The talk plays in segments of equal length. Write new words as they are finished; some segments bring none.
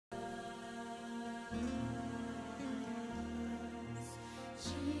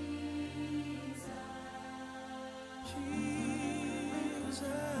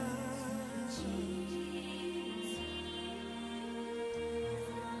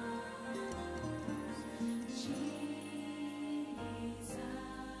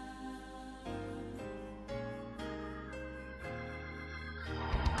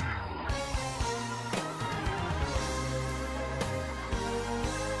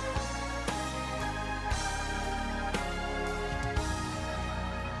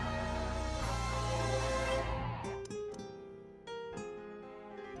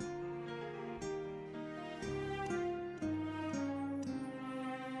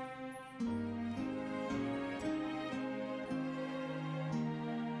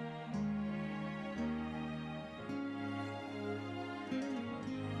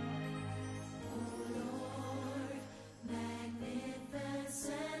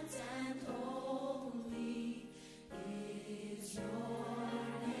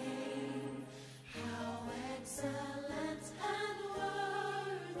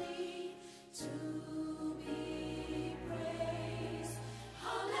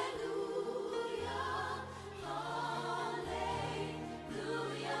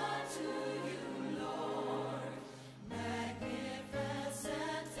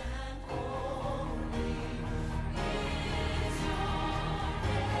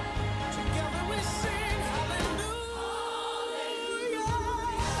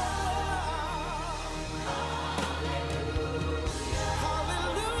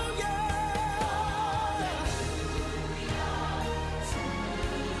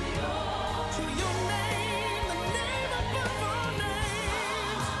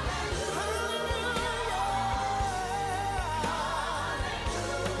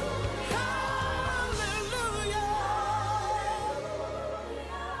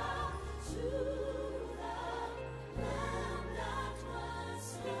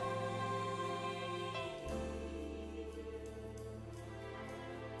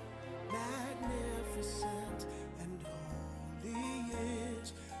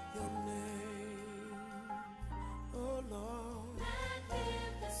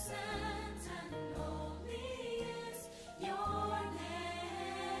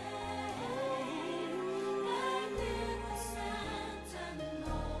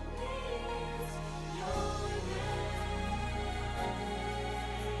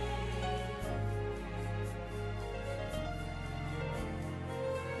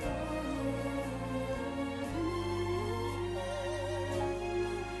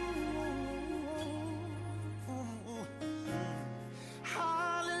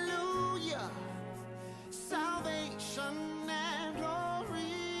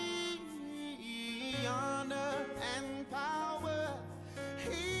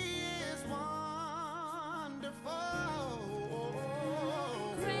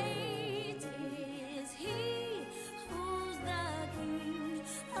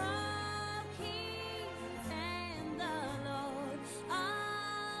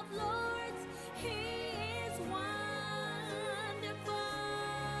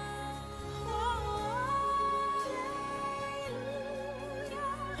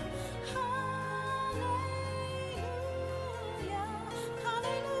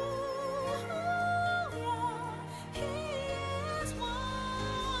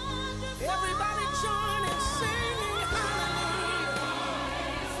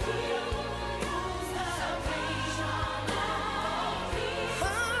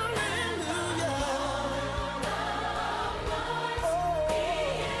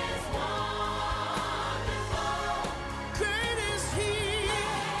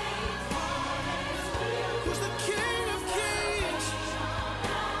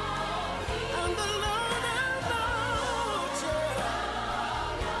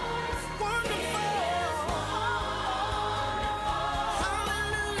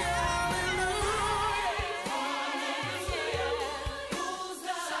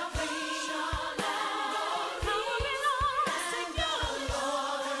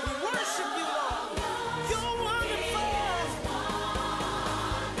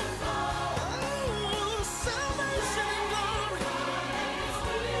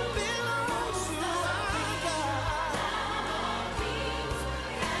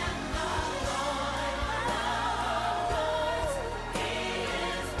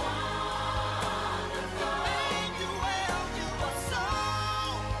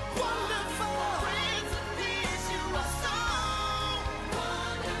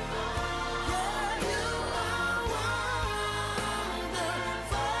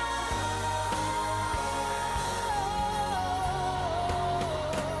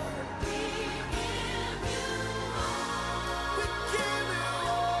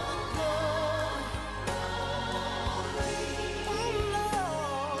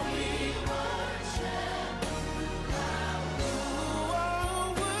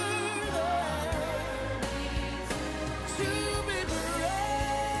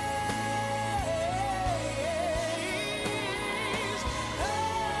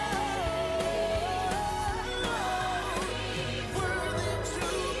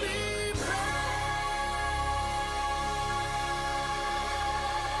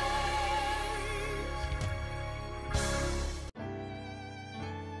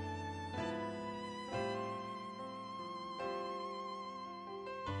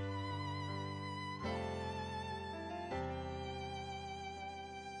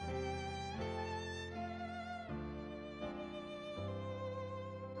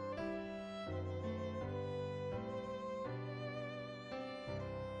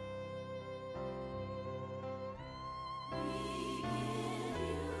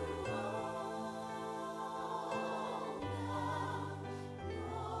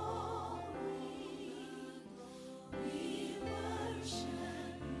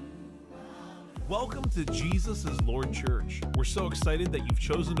Welcome to Jesus is Lord Church. We're so excited that you've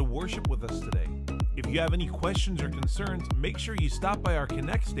chosen to worship with us today. If you have any questions or concerns, make sure you stop by our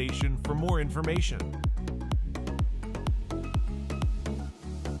Connect station for more information.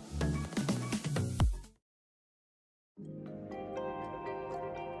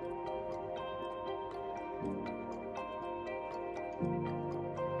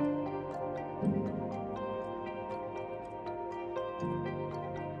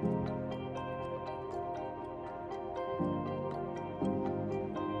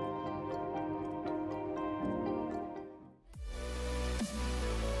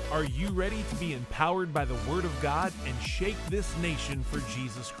 Are you ready to be empowered by the Word of God and shake this nation for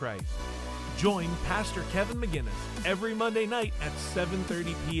Jesus Christ? Join Pastor Kevin McGuinness every Monday night at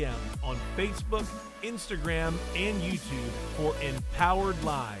 7:30 p.m. on Facebook, Instagram, and YouTube for Empowered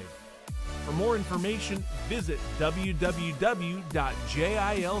Live. For more information, visit www.jilc.org.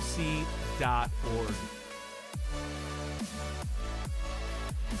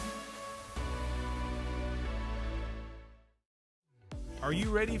 Are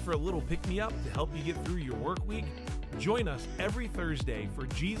you ready for a little pick-me-up to help you get through your work week? Join us every Thursday for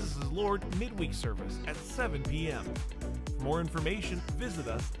Jesus is Lord midweek service at 7 p.m. For more information, visit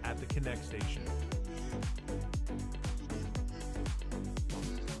us at the Connect station.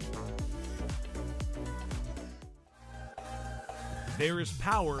 There is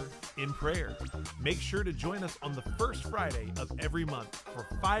power in prayer. Make sure to join us on the first Friday of every month for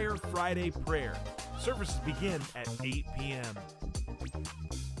Fire Friday Prayer. Services begin at 8 p.m.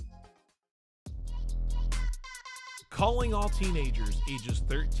 Calling all teenagers ages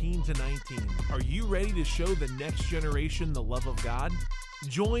 13 to 19. Are you ready to show the next generation the love of God?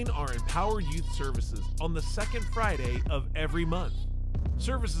 Join our Empower Youth services on the second Friday of every month.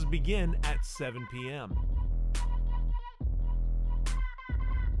 Services begin at 7 p.m.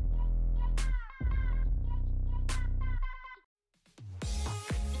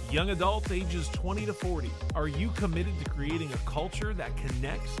 Young adults ages 20 to 40. Are you committed to creating a culture that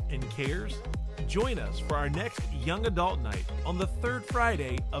connects and cares? Join us for our next Young Adult Night on the third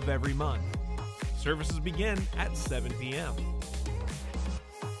Friday of every month. Services begin at 7 p.m.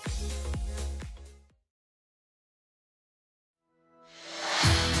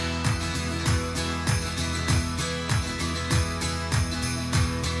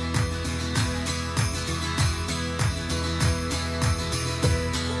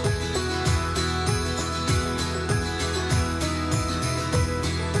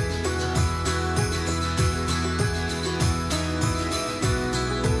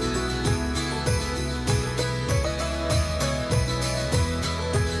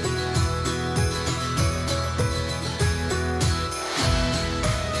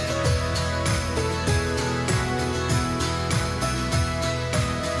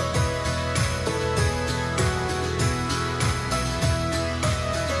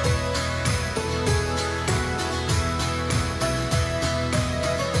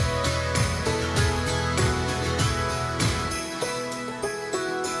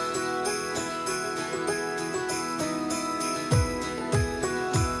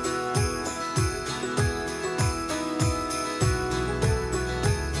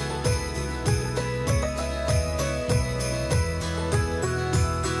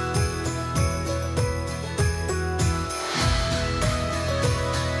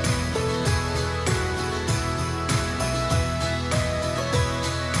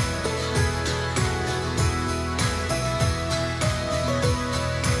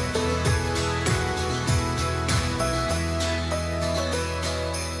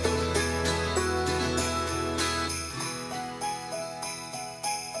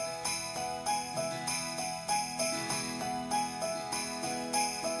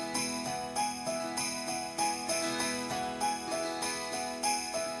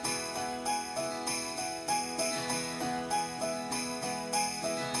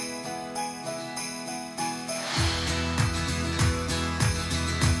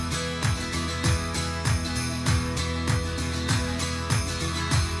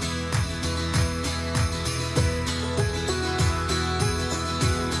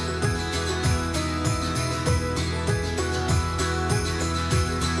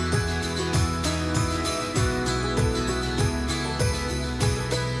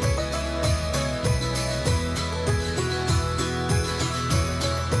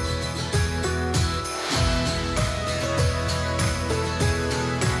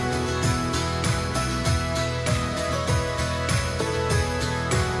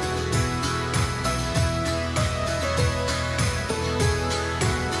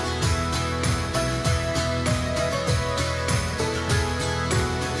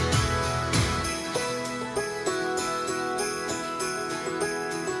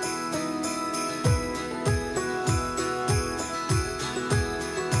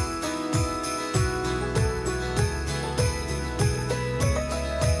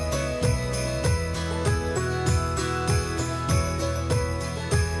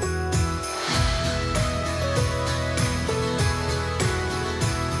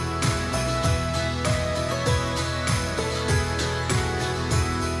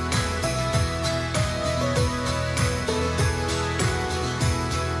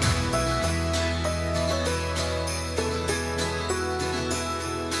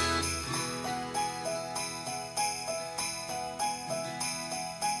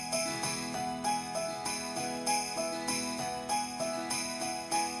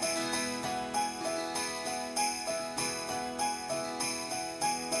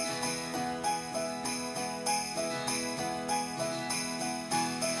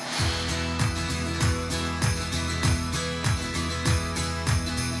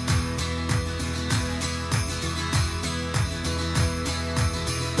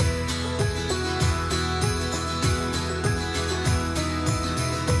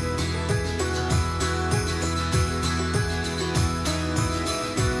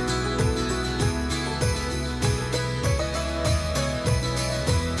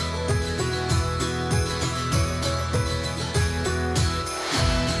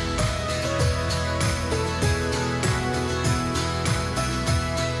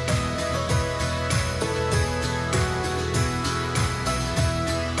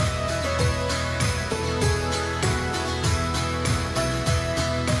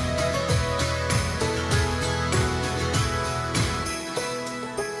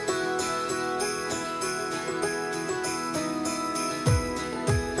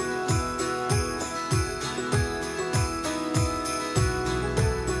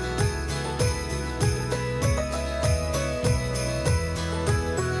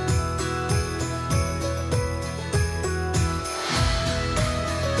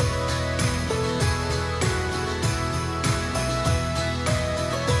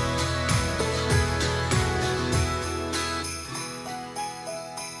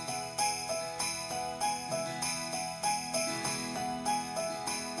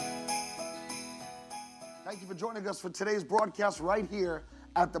 joining us for today's broadcast right here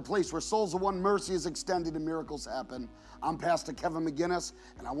at the place where souls are won, mercy is extended, and miracles happen. I'm Pastor Kevin McGuinness,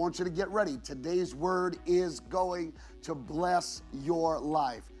 and I want you to get ready. Today's word is going to bless your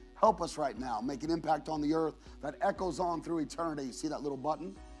life. Help us right now, make an impact on the earth that echoes on through eternity. See that little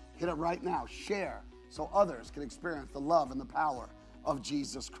button? Hit it right now. Share so others can experience the love and the power of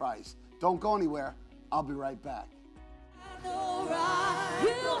Jesus Christ. Don't go anywhere. I'll be right back.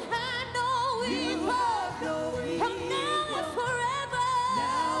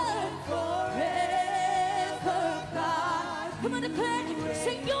 Come on, declare,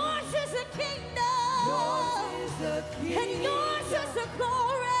 sing, yours is the kingdom, and yours is the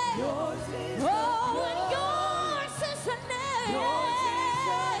glory, oh, and yours is the name,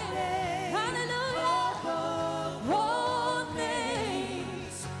 hallelujah, all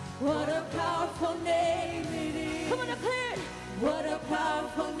names, what a powerful name it is. Come on, declare, what a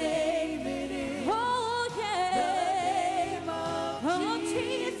powerful name it is. Oh, yeah, the name of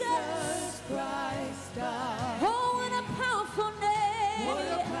Jesus Christ, God. Oh, what a powerful name. What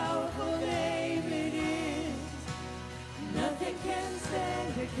a powerful name it is. Nothing can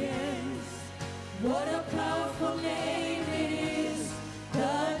stand against. What a powerful name it is.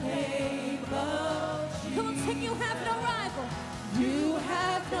 The name of Jesus. Come on, sing, you have no rival. You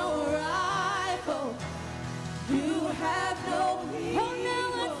have no rival. You have no need. Oh,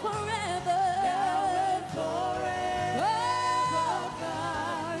 now and forever. Now and forever. Oh,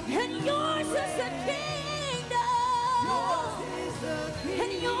 God. And yours is the kingdom. Yours is the kingdom.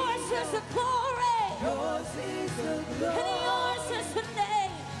 And yours is the glory. Yours is the glory. And yours is the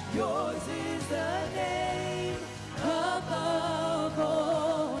name. Yours is the name above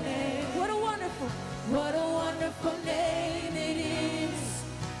all names. What a wonderful name it is.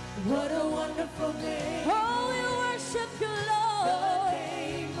 What a wonderful name. Oh, we worship you, Lord. The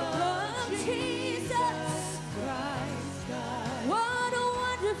name of Jesus Christ, God. What a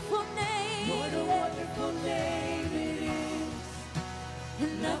wonderful name. What a wonderful name it is.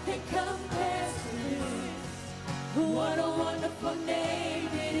 And nothing compares to this. What a wonderful name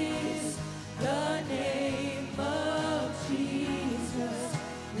it is. The name of Jesus.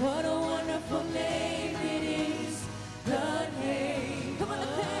 What a wonderful name it is. The name. Come on,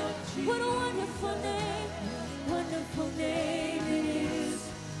 declare. What a wonderful name it is.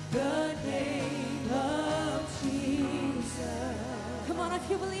 The name of Jesus. Come on, if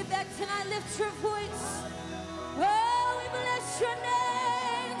you believe that tonight, lift your voice. Oh, we bless your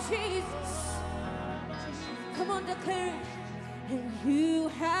name, Jesus. Come on, declare it. And you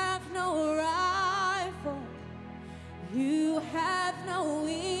have no rival. You have no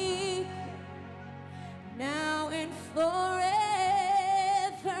equal. Now and forever,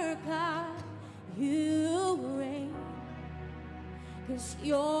 God, you reign. 'Cause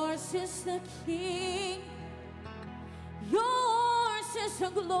yours is the King. Yours is the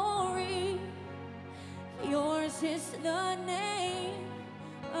glory. Yours is the name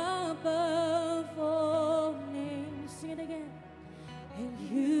above all names. Sing it again. And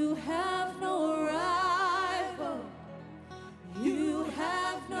you have no rival. You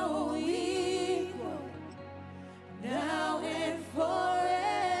have no equal. Now and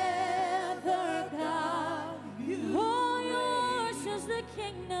forever, God. Oh, yours is the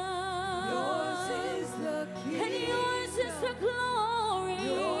kingdom. Yours is the kingdom. And yours is the glory.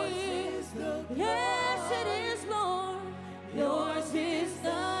 Yours is the glory. Yes, it is, Lord. Yours is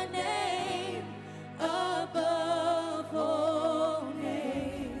the name above all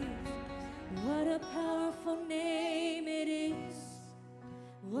names. What a powerful name it is.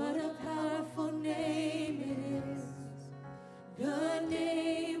 What a powerful name it is. The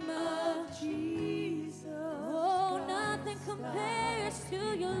name of Jesus. Oh, nothing compares to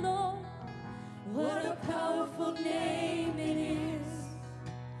you, Lord. What a powerful name it is.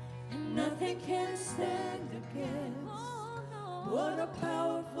 And nothing can stand against. Oh, no. What a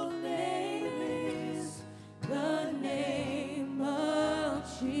powerful name it is. The name of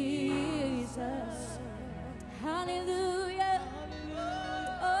Jesus. Hallelujah.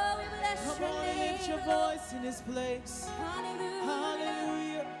 Oh, we bless your name. Come on and lift your voice in this place. Hallelujah.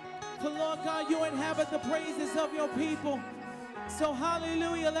 Hallelujah. For Lord God, you inhabit the praises of your people. So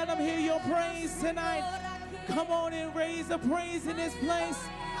hallelujah, let them hear your praise tonight. Come on and raise a praise in this place.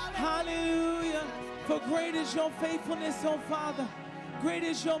 Hallelujah. For great is your faithfulness, oh Father. Great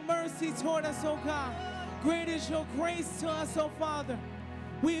is your mercy toward us, oh God. Great is your grace to us, oh Father.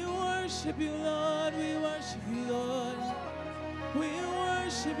 We worship you, Lord. We worship you, Lord. We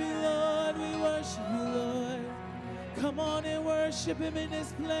worship you, Lord. We worship you, Lord. Come on and worship him in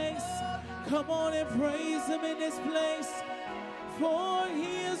this place. Come on and praise him in this place. For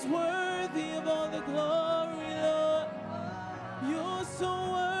he is worthy of all the glory so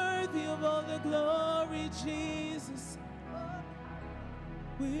worthy of all the glory, Jesus.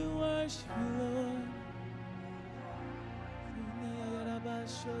 We worship you, Lord. We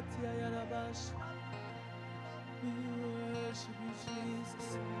worship you,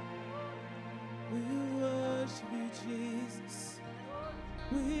 Jesus. We worship you, Jesus.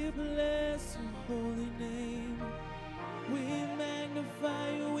 We bless your holy name. We magnify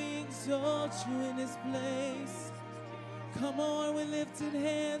you, we exalt you in this place. Come on, with lifted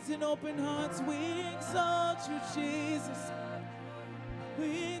hands and open hearts, we exalt you, Jesus.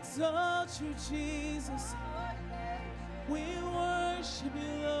 We exalt you, Jesus. We worship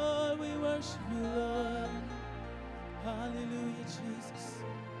you, Lord. We worship you, Lord. Hallelujah, Jesus.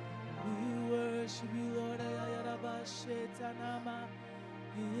 We worship you, Lord.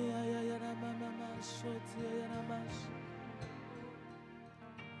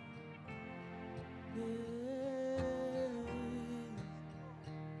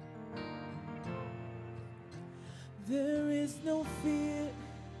 There is no fear,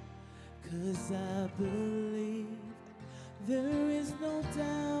 'cause I believe. There is no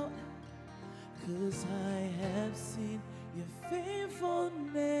doubt, 'cause I have seen your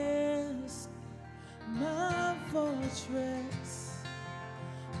faithfulness, my fortress,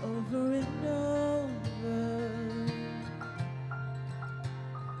 over and over.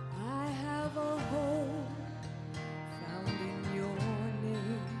 I have a home found in your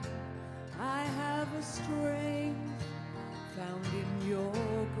name. I have a strength found in your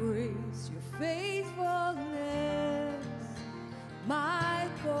grace, your faithfulness, my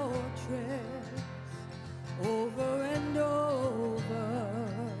fortress, over and over.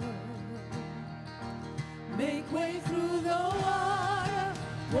 Make way through the water,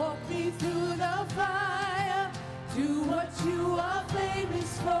 walk me through the fire. Do what you are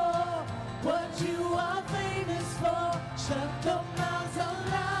famous for, what you are famous for. Shut the mouths of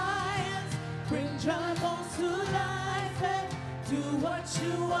lions, bring dry bones to life, and do what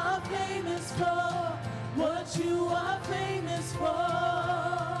you are famous for, what you are famous for.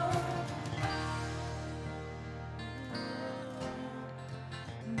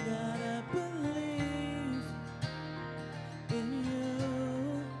 God, I believe in you.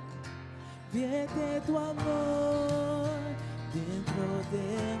 Vierte tu amor dentro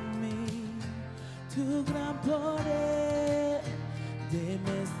de mí. Tu gran poder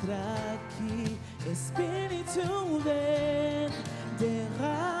demuestra aquí. Espíritu, ven,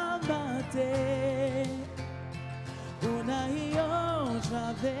 derrámate una y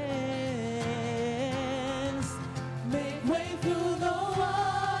otra vez. Make way through the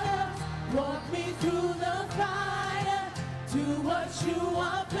water, walk me through the fire. Do what you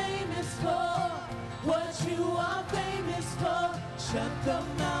are famous for, what you are famous for. Shut the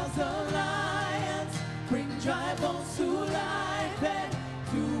mouths of lions, bring dry bones to life, and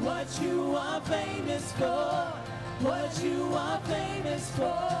do what you are famous for, what you are famous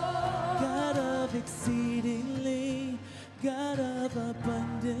for. God of exceedingly, God of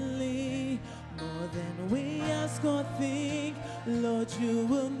abundantly, more than we ask or think. Lord, you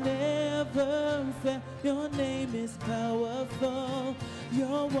will never fail. Your name is powerful,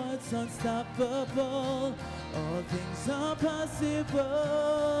 your word's unstoppable. All things are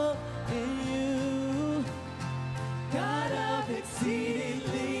possible in you. God of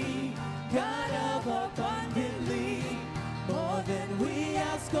exceedingly, God of abundantly, more than we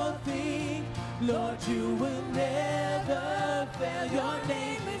ask or think. Lord, you will never fail. Your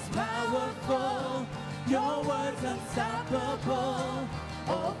name is powerful, your word's unstoppable.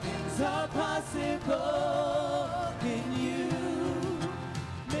 All things are possible in you.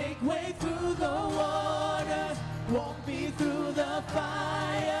 Make way through the water, walk me through the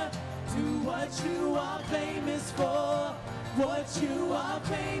fire. Do what you are famous for, what you are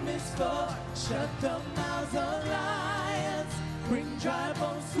famous for. Shut the mouths of lions, bring dry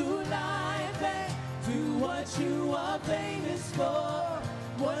bones to life, and do what you are famous for,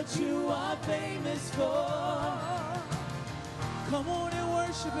 what you are famous for. Come on and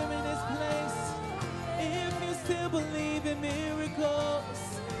worship him in this place. If you still believe in miracles,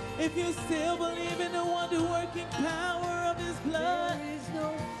 if you still believe in the wonder-working power of his blood, There is no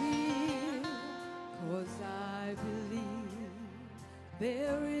fear, 'cause I believe.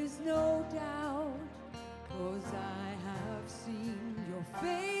 There is no doubt, 'cause I have seen your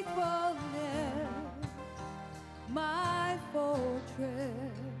faithfulness, my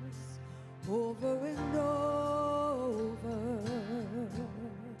fortress, over and over.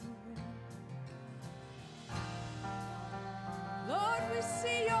 Lord, we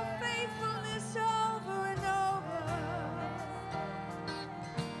see your faithfulness over and over.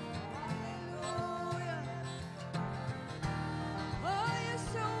 Hallelujah. Oh,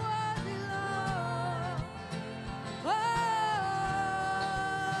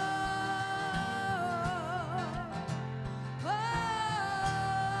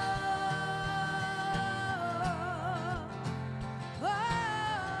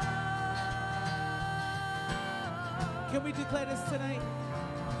 Can we declare this tonight?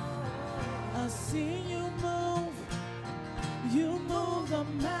 I see you move. You move the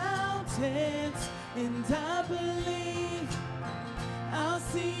mountains, and I believe I'll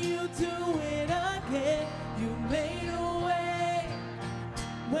see you do it again. You made a way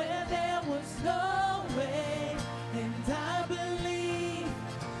where there was no way, and I believe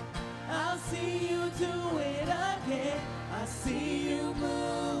I'll see you do it again. I see you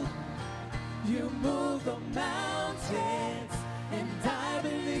move. You move the mountains, and I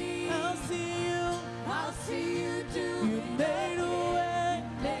believe I'll see you do you made a way,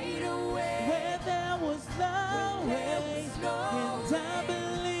 where there was no way, and I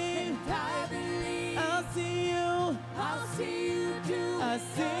believe I'll see you do I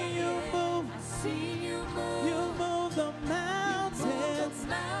see you move, you move the mountains,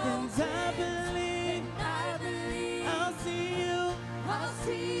 and I believe I'll see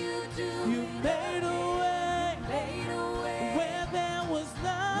you do you made a way, where there was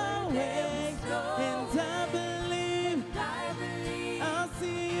no way, and I believe I'll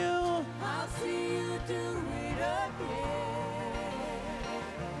see you do it again.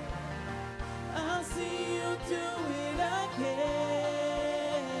 I'll see you do it again.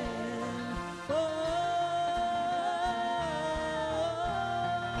 Oh,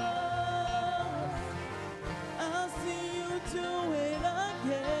 I'll see you do it again.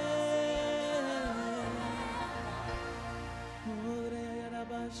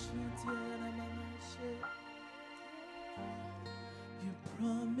 Your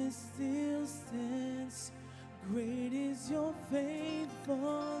promise still stands. Great is your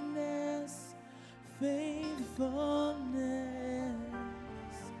faithfulness, faithfulness.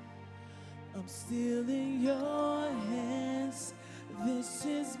 I'm still in your hands. This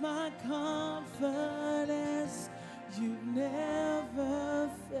is my confidence. You've never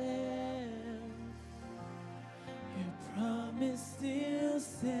failed. Your promise still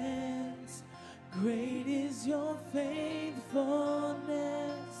stands. Great is your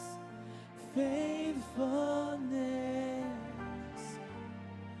faithfulness, faithfulness.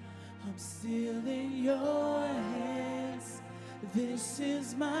 I'm still in your hands. This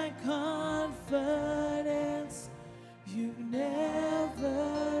is my confidence. You've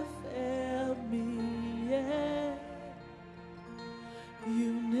never failed me yet.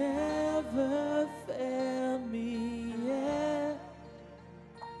 You never failed me yet.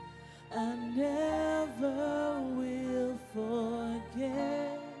 I never will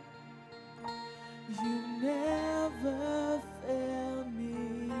forget. You never failed me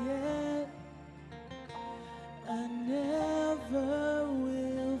yet. I never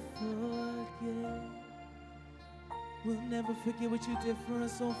will forget. We'll never forget what you did for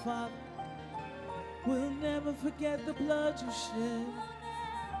us, oh Father. We'll never forget the blood you shed.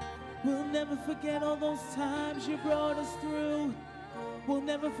 We'll never forget all those times you brought us through. We'll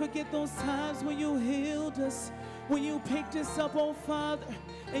never forget those times when you healed us, when you picked us up, oh Father,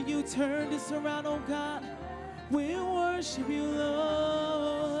 and you turned us around, oh God. We worship you,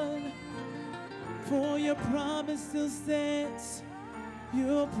 Lord, for your promise still stands.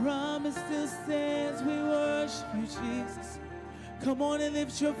 Your promise still stands. We worship you, Jesus. Come on and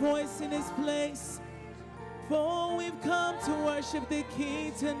lift your voice in this place, for we've come to worship the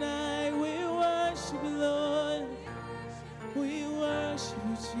King tonight. We worship you, Lord. We worship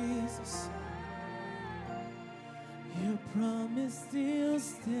you, Jesus. Your promise still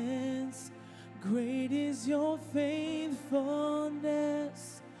stands. Great is your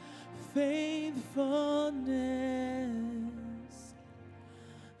faithfulness, faithfulness.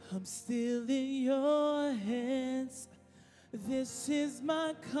 I'm still in your hands. This is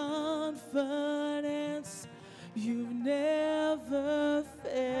my confidence. You've never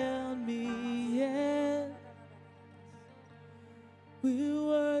failed me yet. We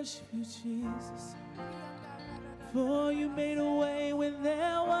worship you, Jesus, for you made a way when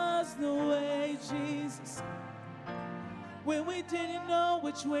there was no way, Jesus. When we didn't know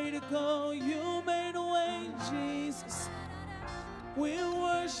which way to go, you made a way, Jesus. We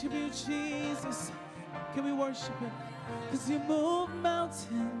worship you, Jesus. Can we worship him? 'Cause you move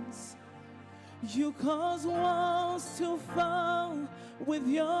mountains. You cause walls to fall with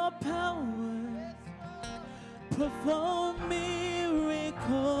your power. Perform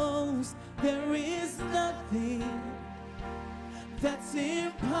miracles. There is nothing that's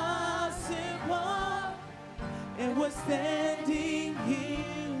impossible. And we're standing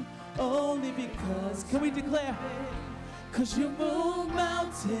here only because, can we declare? 'Cause you move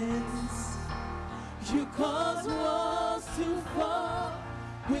mountains. You cause walls to fall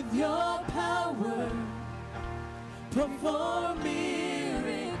with your power. Perform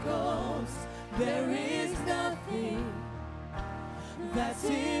miracles. There is nothing that's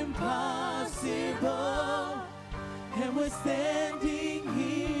impossible. And we're standing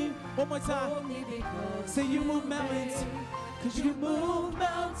here. One more time. Only because Say you move mountains. Cause you move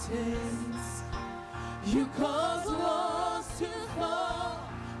mountains. You cause walls to fall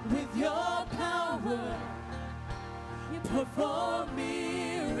with your power. You perform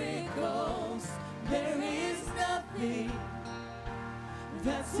miracles. There is nothing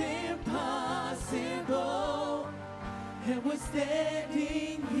that's impossible. And we're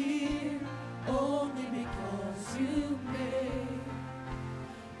standing here Only because you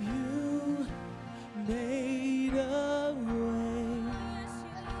made a way.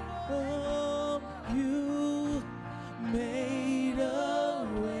 Oh, you made a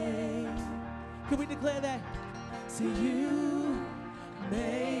way. Can we declare that? Say you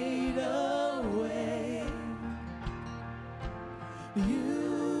made a way.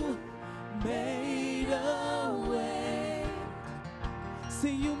 You made a way.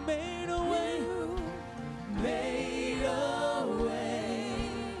 Say you made a way. Made a way.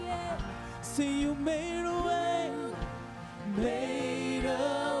 Say you made a way. Made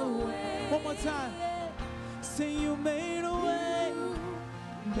a way. One more time. Say you made a way.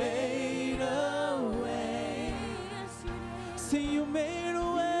 Made a way. Say you made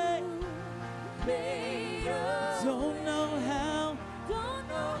a way. made a Don't know how. Don't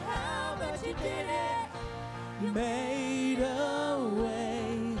know how, but you did it. Made a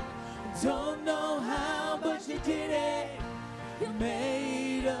way. Don't know how, but you did it.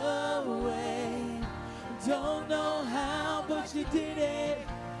 Made a way. Don't know how, but you did it.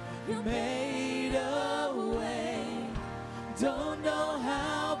 Made a way. Don't know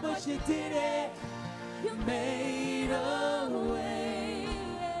how, but you did it. Made a way.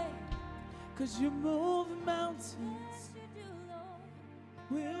 'Cause you move mountains. Yes, you do, Lord.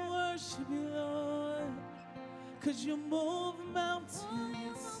 We worship you, Lord. 'Cause you move Oh, you mountains. move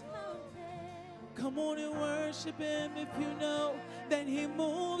mountains. Come on and worship him if you know that he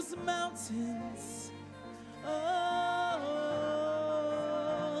moves mountains. Oh,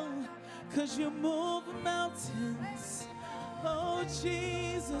 'cause you move mountains. Oh,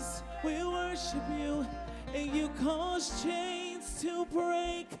 Jesus, we worship you. And you cause chains to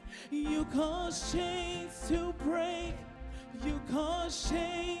break. You cause chains to break. You cause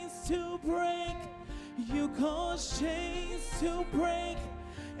chains to break. You cause chains to break.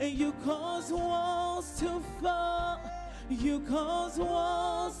 And you cause walls to fall. You cause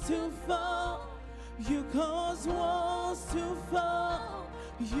walls to fall. You cause walls to fall.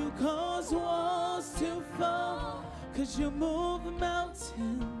 You cause walls to fall. 'Cause you move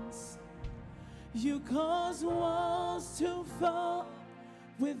mountains. You cause walls to fall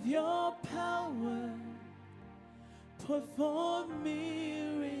with your power. Perform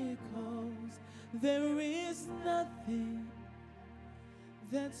miracles. There is nothing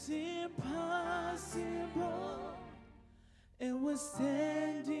that's impossible. And we're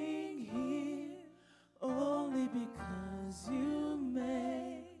standing here only because you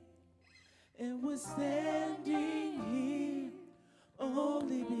made. And we're standing here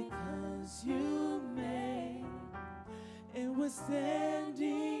only because you made. And we're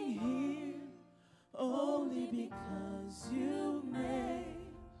standing here only because you made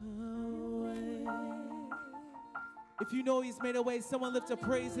a way. If you know he's made a way, someone lift a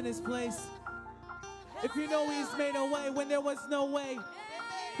praise in his place. If you know he's made a way when there was no way,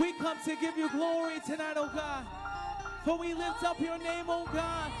 we come to give you glory tonight, oh God. For we lift up your name, oh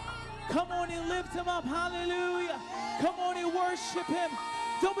God. Come on and lift him up, hallelujah. Come on and worship him.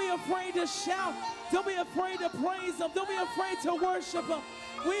 Don't be afraid to shout. Don't be afraid to praise him. Don't be afraid to worship him.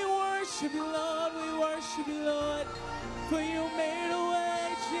 We worship you, Lord. We worship you, Lord. For you made a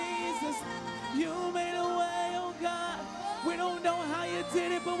way, Jesus. You made a way, oh God. We don't know how you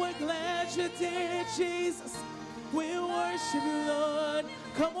did it, but we're glad you did it, Jesus. We worship you, Lord.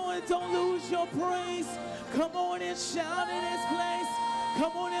 Come on, don't lose your praise. Come on and shout in this place.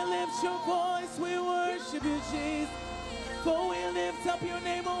 Come on and lift your voice. We worship you, Jesus. For we lift up your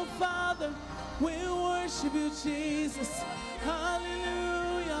name, oh Father. We worship you, Jesus.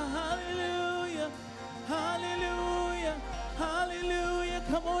 Hallelujah, hallelujah, hallelujah, hallelujah.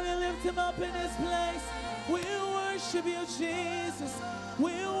 Come on and lift him up in this place. We worship you, Jesus.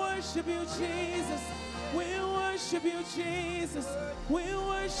 We worship you, Jesus. We worship you, Jesus. We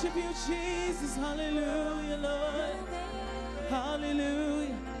worship you, Jesus. Hallelujah, Lord.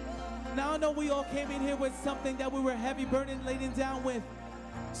 Hallelujah. Now I know we all came in here with something that we were heavy burden laden down with.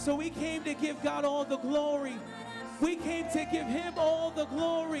 So we came to give God all the glory. We came to give him all the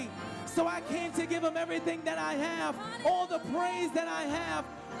glory. So I came to give him everything that I have, all the praise that I have,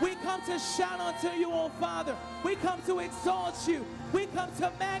 We come to shout unto you, oh Father. We come to exalt you. We come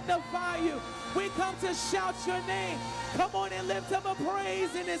to magnify you. We come to shout your name. Come on and lift up a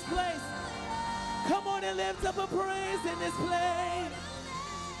praise in this place. Come on and lift up a praise in this place.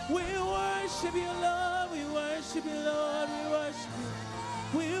 We worship you, Lord. We worship you, Lord. We worship you.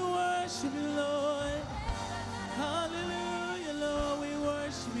 We worship you, Lord. Hallelujah, Lord. We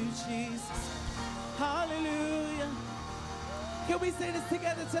worship you, Jesus. Hallelujah. Can we say this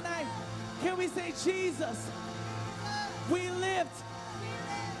together tonight? Can we say, Jesus, we lift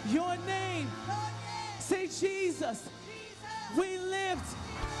your name. Say, Jesus, we lift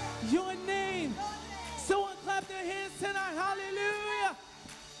your name. Someone clap their hands tonight. Hallelujah.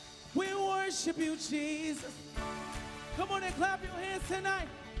 We worship you, Jesus. Come on and clap your hands tonight.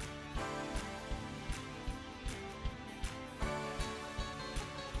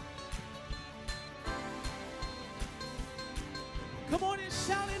 Come on and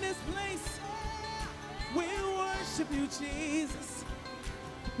shout in this place. We worship you, Jesus.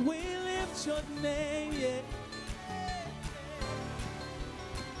 We lift your name, yeah.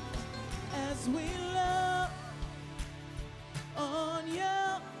 As we love on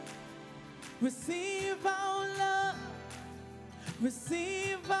you, receive our love,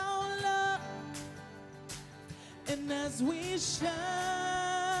 receive our love. And as we shout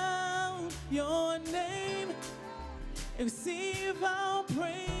your name, receive our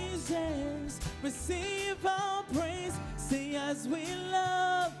praises, receive our praise. Sing as we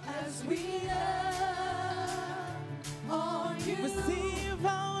love on you. Receive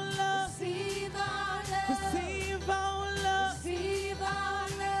our love, receive our love, receive our love, receive our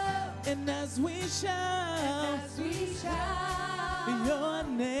love. And as we shout your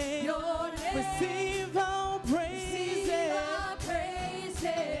name, receive our praises,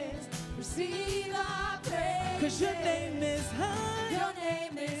 receive our praise. 'Cause your name is high. Your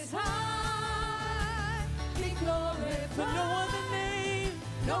name is high. Be glorified. For no other name,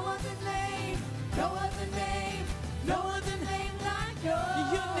 no other name, no other name, no other name like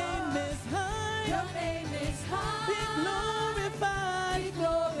yours. Your name is high. Your name is high. Be glorified. Be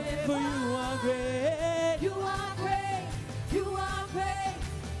glorified. For you are great. You are great. You are great.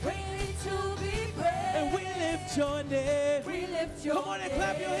 Ready to be praised. And we lift your name. We lift your name. Come on and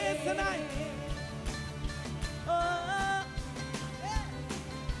clap your hands tonight. Oh,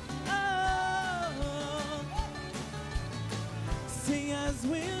 oh. Sing as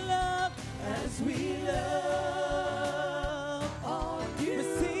we love on you.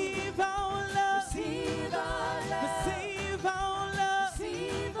 Receive our love, receive our love, receive our love,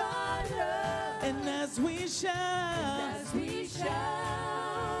 receive our love. And as we shout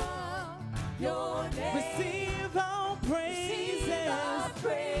your name, receive our praises,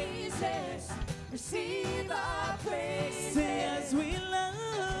 receive our praise. Say as we love,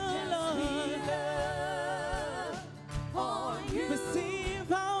 on you.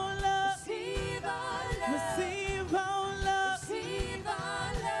 Receive our love, receive our love, receive our love, receive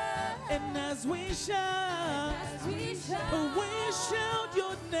our love. And as we shout, we shout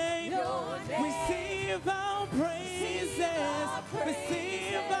your name. Receive our praises,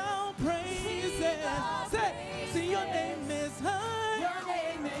 receive our praises. Say your name is high. Your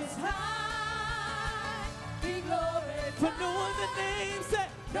name is high. Be glorified. For no other name, say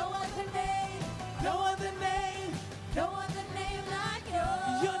no other name, no other name, no other name like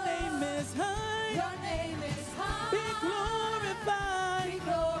yours. Your name is high. Your name is high. Be glorified. Be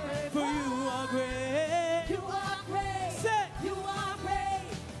glorified. For you are great. You are great. Say you are great.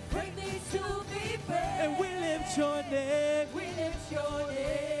 Greatly to be praised. And we lift your name. We lift your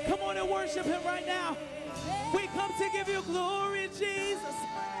name. Come on and worship him right now. We come to give you glory, Jesus.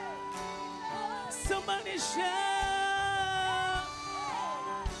 Somebody shout.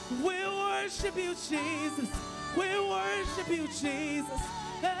 We worship you, Jesus. We worship you, Jesus.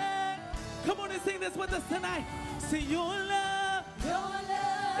 Hey, come on and sing this with us tonight. Say your love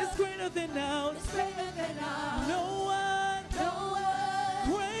is greater than ours. It's greater than ours. No one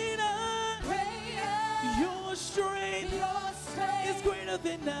greater. Your strength is greater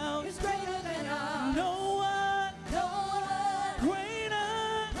than ours. It's greater than ours. No one greater.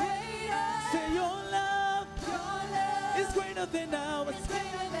 Say your love is greater than ours. It's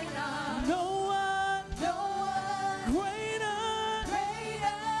greater than ours. No one greater.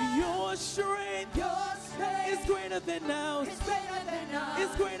 Your strength is greater than ours. It's greater than ours.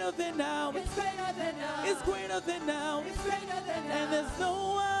 It's greater than ours. It's greater than ours. It's greater than ours. It's greater than ours. And there's no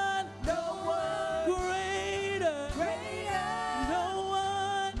one greater. No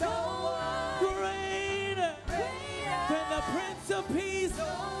one greater than the Prince of Peace,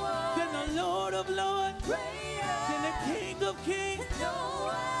 than the Lord of Lords, than the King of Kings.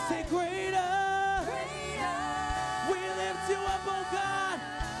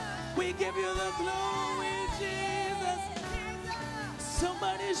 We give you the glory, Jesus.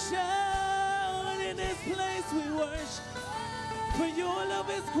 Somebody shout in this place, we worship. For your love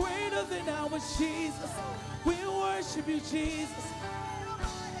is greater than ours, Jesus. We worship you, Jesus.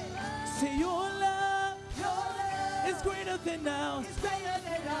 Say your love is greater than ours.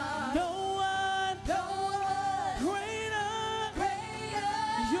 No one greater.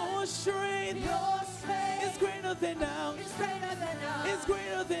 Your strength is greater than ours. It's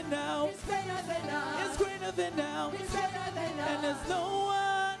greater than ours. It's greater than ours. And there's no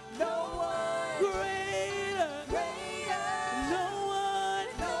one greater. No one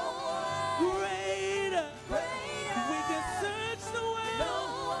greater. We can search the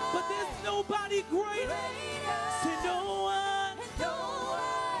world, but there's nobody greater. Say no one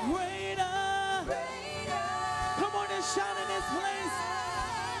greater. Come on and shout in this place.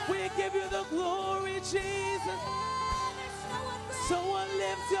 We give you the glory, Jesus. Someone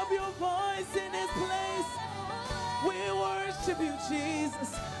lift up your voice in this place. We worship you,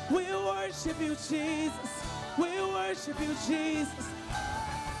 Jesus. We worship you, Jesus. We worship you, Jesus.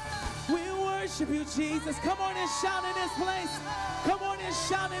 We worship you, Jesus. Come on and shout in this place. Come on and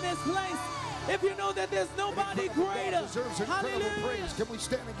shout in this place. If you know that there's nobody greater. Hallelujah. Praise. Can we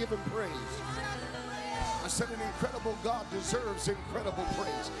stand and give him praise? I said an incredible God deserves incredible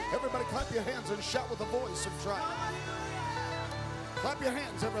praise. Everybody clap your hands and shout with a voice of triumph. Clap your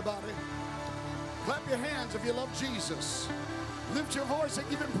hands, everybody. Clap your hands if you love Jesus. Lift your voice and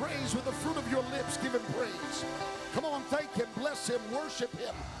give him praise with the fruit of your lips. Give him praise. Come on, thank him, bless him, worship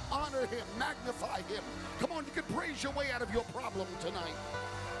him, honor him, magnify him. Come on, you can praise your way out of your problem tonight.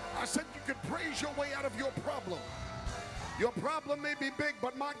 I said you could praise your way out of your problem. Your problem may be big,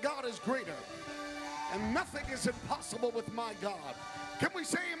 but my God is greater. And nothing is impossible with my God. Can we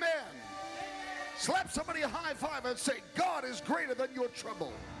say amen? Slap somebody a high five and say, God is greater than your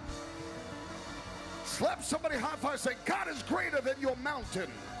trouble. Slap somebody a high five and say, God is greater than your mountain.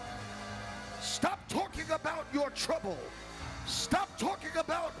 Stop talking about your trouble. Stop talking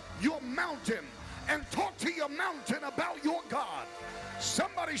about your mountain and talk to your mountain about your God.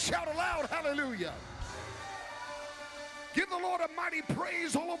 Somebody shout aloud, hallelujah. Give the Lord a mighty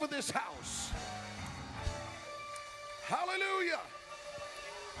praise all over this house. Hallelujah.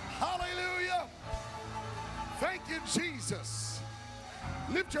 Hallelujah. Thank you, Jesus.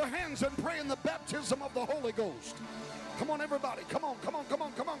 Lift your hands and pray in the baptism of the Holy Ghost. Come on, everybody. Come on, come on, come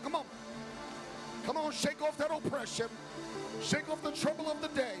on, come on, come on. Come on, shake off that oppression. Shake off the trouble of the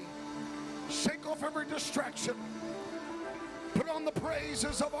day. Shake off every distraction. Put on the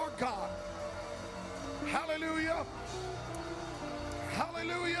praises of our God. Hallelujah.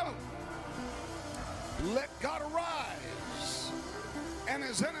 Hallelujah. Let God arise, and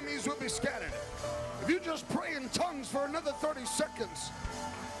his enemies will be scattered. If you just pray in tongues for another 30 seconds,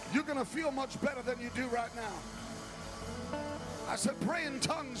 you're going to feel much better than you do right now. I said pray in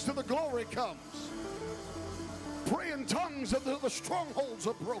tongues till the glory comes. Pray in tongues until the strongholds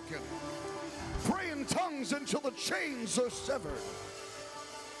are broken. Pray in tongues until the chains are severed.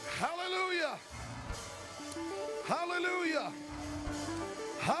 Hallelujah. Hallelujah.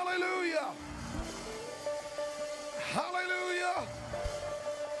 Hallelujah. Hallelujah.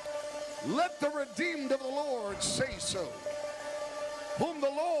 Let the redeemed of the Lord say so, whom the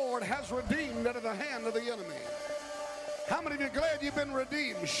Lord has redeemed out of the hand of the enemy. How many of you are glad you've been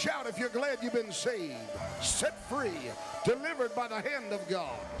redeemed? Shout if you're glad you've been saved, set free, delivered by the hand of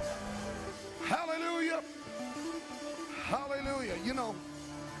God. Hallelujah. Hallelujah. You know,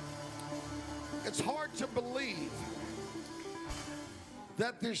 it's hard to believe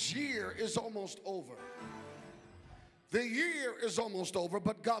that this year is almost over. The year is almost over,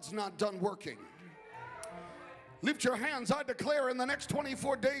 but God's not done working. Lift your hands. I declare in the next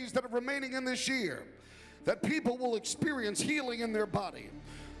 24 days that are remaining in this year that people will experience healing in their body,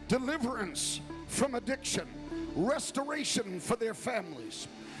 deliverance from addiction, restoration for their families.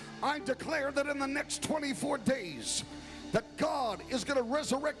 I declare that in the next 24 days that God is going to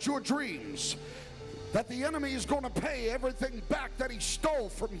resurrect your dreams, that the enemy is going to pay everything back that he stole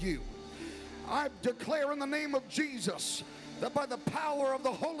from you. I declare in the name of Jesus that by the power of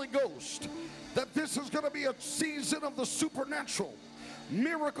the Holy Ghost, that this is going to be a season of the supernatural.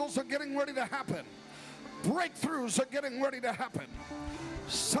 Miracles are getting ready to happen. Breakthroughs are getting ready to happen.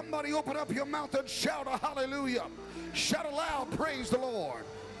 Somebody open up your mouth and shout a hallelujah. Shout aloud, praise the Lord.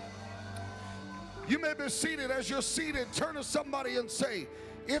 You may be seated. As you're seated, turn to somebody and say,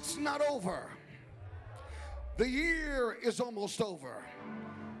 it's not over. The year is almost over.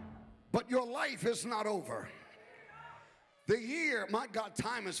 But your life is not over. The year, my God,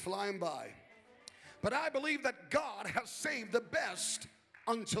 time is flying by. But I believe that God has saved the best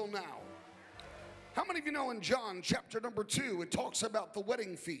until now. How many of you know in John chapter number 2, it talks about the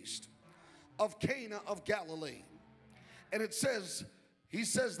wedding feast of Cana of Galilee. And it says, he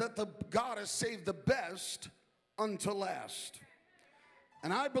says that God has saved the best unto last.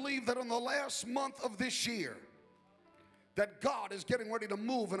 And I believe that in the last month of this year, that God is getting ready to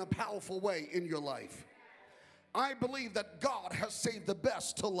move in a powerful way in your life. I believe that God has saved the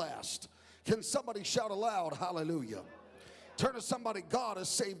best to last. Can somebody shout aloud, hallelujah? Turn to somebody, God has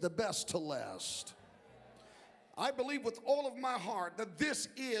saved the best to last. I believe with all of my heart that this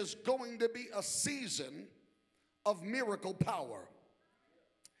is going to be a season of miracle power.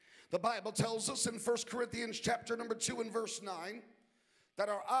 The Bible tells us in 1 Corinthians chapter number 2 and verse 9 that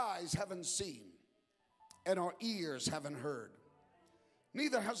our eyes haven't seen and our ears haven't heard.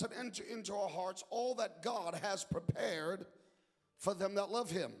 Neither has it entered into our hearts all that God has prepared for them that love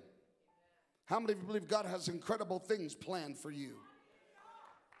him. How many of you believe God has incredible things planned for you?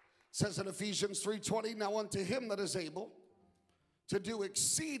 It says in Ephesians 3:20, now unto him that is able to do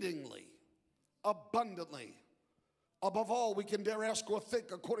exceedingly abundantly above all we can dare ask or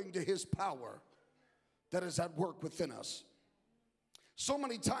think, according to his power that is at work within us. So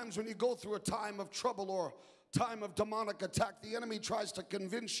many times when you go through a time of trouble or time of demonic attack, the enemy tries to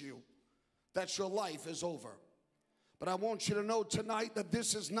convince you that your life is over. But I want you to know tonight that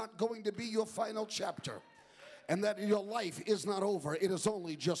this is not going to be your final chapter, and that your life is not over. It is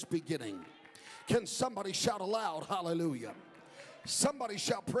only just beginning. Can somebody shout aloud, hallelujah? Somebody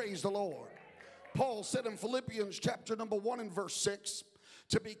shout, praise the Lord. Paul said in Philippians chapter number 1 and verse 6,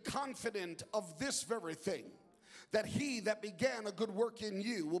 to be confident of this very thing, that he that began a good work in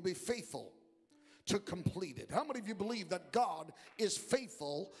you will be faithful to complete it. How many of you believe that God is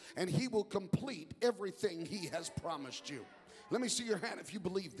faithful and he will complete everything he has promised you? Let me see your hand if you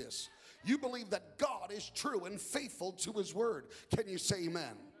believe this. You believe that God is true and faithful to his word. Can you say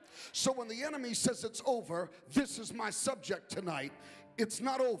amen? So when the enemy says it's over, this is my subject tonight. It's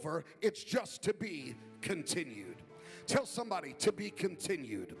not over, it's just to be continued. Tell somebody, to be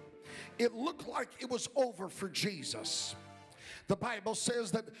continued. It looked like it was over for Jesus. The Bible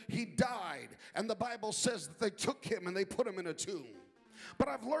says that he died, and the Bible says that they took him and they put him in a tomb. But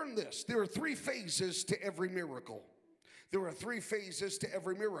I've learned this. There are 3 phases to every miracle. There are 3 phases to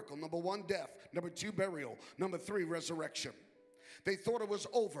every miracle. Number 1, death. Number 2, burial. Number 3, resurrection. They thought it was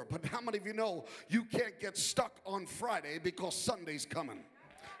over, but how many of you know you can't get stuck on Friday because Sunday's coming?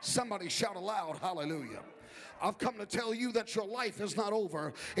 Somebody shout aloud, hallelujah. I've come to tell you that your life is not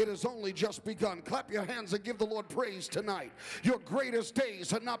over. It has only just begun. Clap your hands and give the Lord praise tonight. Your greatest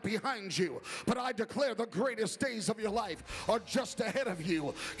days are not behind you, but I declare the greatest days of your life are just ahead of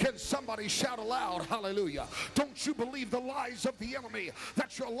you. Can somebody shout aloud, hallelujah? Don't you believe the lies of the enemy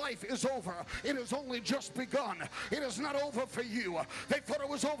that your life is over. It has only just begun. It is not over for you. They thought it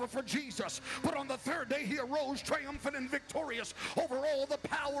was over for Jesus, but on the 3rd day he arose triumphant and victorious over all the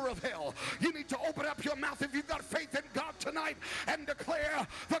power of hell. You need to open up your mouth if you've got faith in God tonight and declare,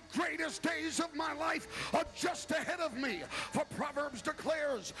 the greatest days of my life are just ahead of me. For Proverbs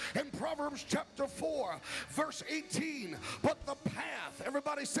declares in Proverbs chapter 4 verse 18, but the path,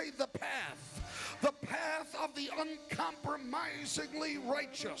 everybody say the path of the uncompromisingly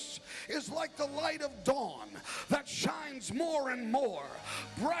righteous is like the light of dawn that shines more and more,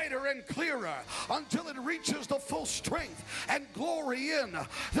 brighter and clearer, until it reaches the full strength and glory in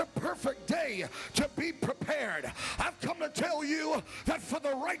the perfect day to be prepared. I've come to tell you that for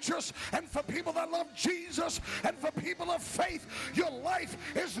the righteous and for people that love Jesus and for people of faith, your life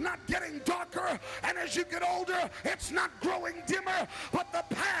is not getting darker, and as you get older, it's not growing dimmer, but the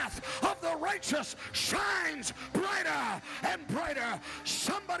path of the righteous shines brighter and brighter.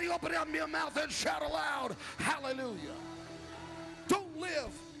 Somebody open up your mouth and shout aloud, hallelujah. Don't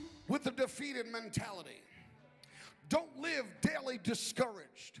live with a defeated mentality. Don't live daily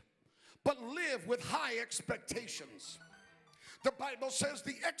discouraged, but live with high expectations. The Bible says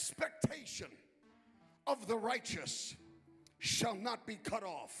the expectation of the righteous shall not be cut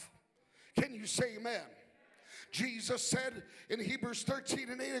off. Can you say amen? Jesus said in Hebrews 13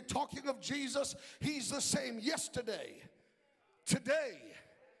 and 8, talking of Jesus, he's the same yesterday, today,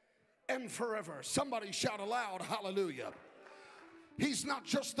 and forever. Somebody shout aloud, hallelujah. He's not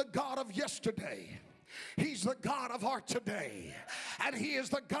just the God of yesterday. He's the God of our today, and He is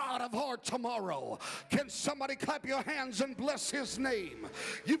the God of our tomorrow. Can somebody clap your hands and bless His name?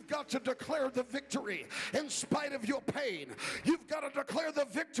 You've got to declare the victory in spite of your pain. You've got to declare the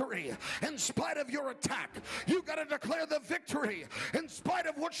victory in spite of your attack. You've got to declare the victory in spite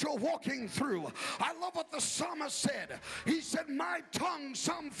of what you're walking through. I love what the psalmist said. He said, my tongue,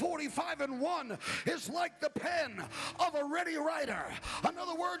 Psalm 45:1, is like the pen of a ready writer. In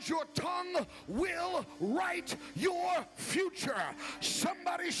other words, your tongue will write your future.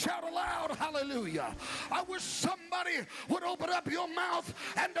 Somebody shout aloud, hallelujah. I wish somebody would open up your mouth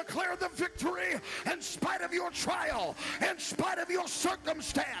and declare the victory in spite of your trial, in spite of your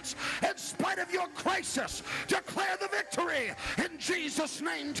circumstance, in spite of your crisis. Declare the victory in Jesus'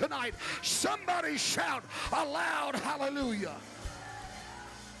 name tonight. Somebody shout aloud, hallelujah.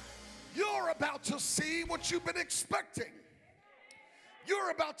 You're about to see what you've been expecting.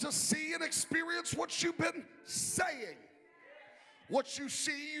 You're about to see and experience what you've been saying. What you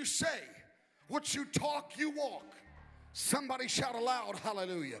see, you say. What you talk, you walk. Somebody shout aloud,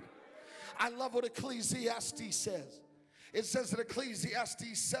 hallelujah. I love what Ecclesiastes says. It says in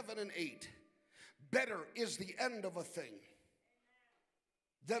Ecclesiastes 7:8, better is the end of a thing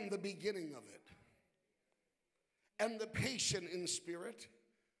than the beginning of it. And the patient in spirit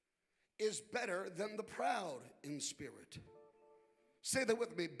is better than the proud in spirit. Say that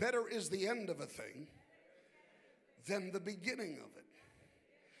with me. Better is the end of a thing than the beginning of it.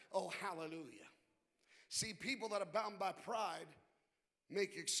 Oh, hallelujah. See, people that are bound by pride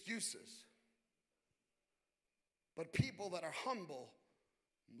make excuses. But people that are humble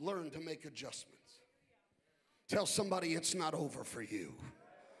learn to make adjustments. Tell somebody it's not over for you.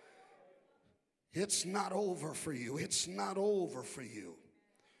 It's not over for you. It's not over for you.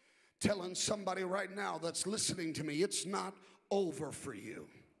 Telling somebody right now that's listening to me, it's not over for you.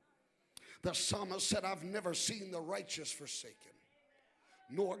 The psalmist said, I've never seen the righteous forsaken,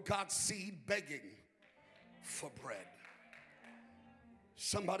 nor God's seed begging for bread.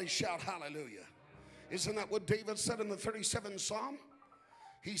 Somebody shout hallelujah. Isn't that what David said in the 37th Psalm?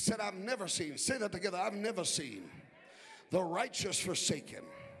 He said, I've never seen, say that together, I've never seen the righteous forsaken,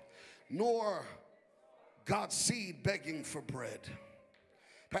 nor God's seed begging for bread.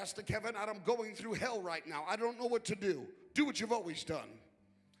 Pastor Kevin, I'm going through hell right now. I don't know what to do. Do what you've always done.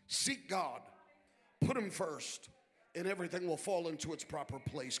 Seek God. Put Him first, and everything will fall into its proper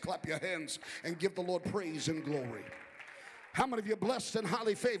place. Clap your hands and give the Lord praise and glory. How many of you are blessed and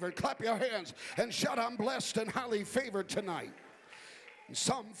highly favored? Clap your hands and shout, I'm blessed and highly favored tonight. In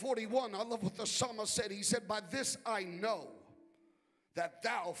Psalm 41, I love what the psalmist said. He said, by this I know that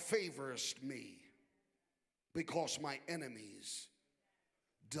thou favorest me, because my enemies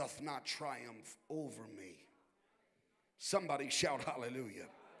doth not triumph over me. Somebody shout hallelujah.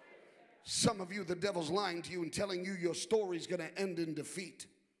 Some of you, the devil's lying to you and telling you your story's going to end in defeat.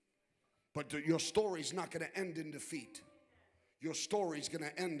 But your story's not going to end in defeat. Your story's going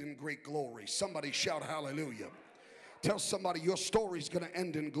to end in great glory. Somebody shout hallelujah. Tell somebody your story's going to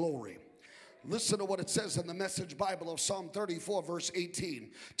end in glory. Listen to what it says in the Message Bible of Psalm 34 verse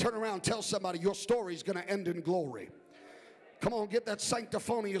 18. Turn around, tell somebody your story's going to end in glory. Come on, get that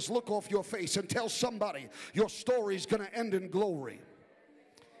sanctimonious look off your face and tell somebody your story's going to end in glory.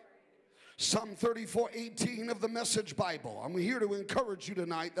 Psalm 34:18 of the Message Bible. I'm here to encourage you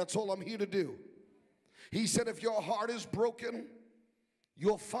tonight. That's all I'm here to do. He said, if your heart is broken,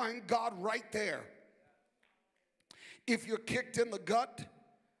 you'll find God right there. If you're kicked in the gut,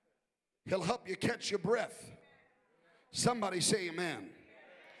 He'll help you catch your breath. Somebody say amen.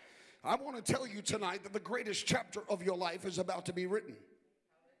 I want to tell you tonight that the greatest chapter of your life is about to be written.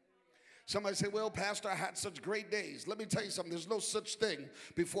 Somebody say, well, Pastor, I had such great days. Let me tell you something. There's no such thing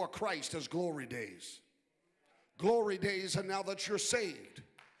before Christ as glory days. Glory days are now that you're saved.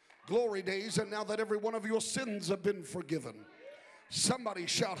 Glory days are now that every one of your sins have been forgiven. Somebody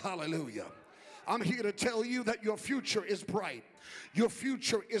shout hallelujah. I'm here to tell you that your future is bright. Your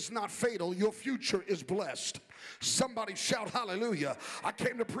future is not fatal. Your future is blessed. Somebody shout hallelujah. I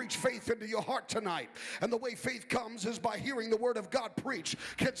came to preach faith into your heart tonight. And the way faith comes is by hearing the word of God preached.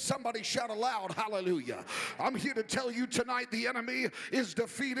 Can somebody shout aloud hallelujah? I'm here to tell you tonight the enemy is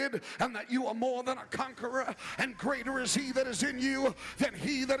defeated and that you are more than a conqueror, and greater is He that is in you than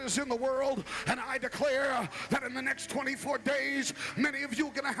he that is in the world. And I declare that in the next 24 days, many of you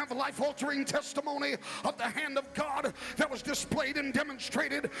are going to have a life-altering testimony of the hand of God that was displayed and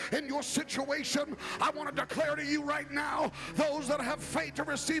demonstrated in your situation. I want to declare declare to you right now, those that have faith to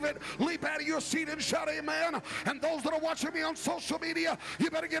receive it, leap out of your seat and shout amen. And those that are watching me on social media, you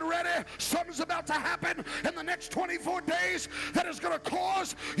better get ready. Something's about to happen in the next 24 days that is going to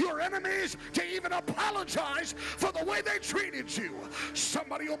cause your enemies to even apologize for the way they treated you.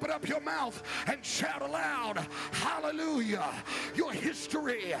 Somebody open up your mouth and shout aloud, hallelujah. Your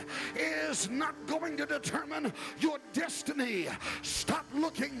history is not going to determine your destiny. Stop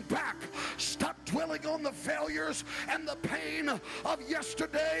looking back. Stop dwelling on the failures and the pain of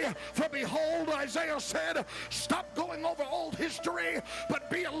yesterday. For behold, Isaiah said, stop going over old history, but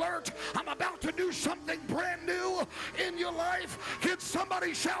be alert. I'm about to do something brand new in your life. Can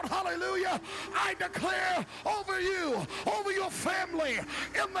somebody shout hallelujah? I declare over you, over your family,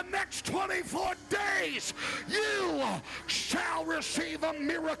 in the next 24 days, you shall receive a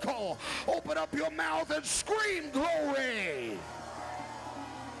miracle. Open up your mouth and scream glory.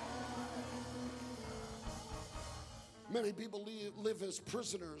 Many people live as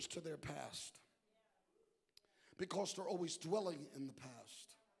prisoners to their past because they're always dwelling in the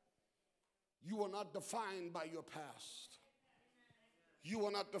past. You are not defined by your past. You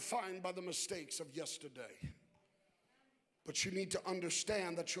are not defined by the mistakes of yesterday. But you need to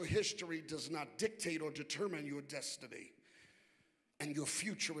understand that your history does not dictate or determine your destiny. And your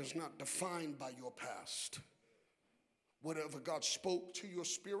future is not defined by your past. Whatever God spoke to your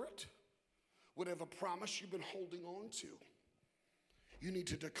spirit, whatever promise you've been holding on to, you need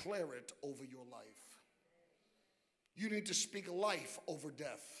to declare it over your life. You need to speak life over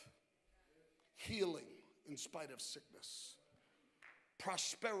death, healing in spite of sickness,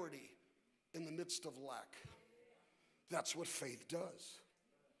 prosperity in the midst of lack. That's what faith does.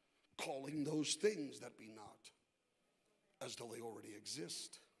 Calling those things that be not as though they already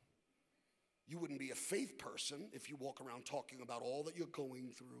exist. You wouldn't be a faith person if you walk around talking about all that you're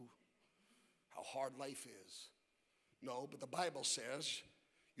going through, how hard life is. No, but the Bible says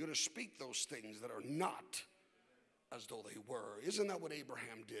you're to speak those things that are not as though they were. Isn't that what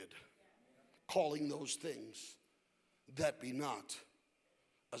Abraham did? Calling those things that be not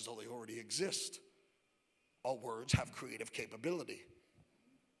as though they already exist. Our words have creative capability.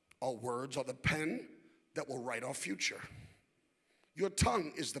 Our words are the pen that will write our future. Your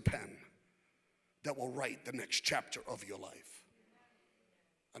tongue is the pen that will write the next chapter of your life.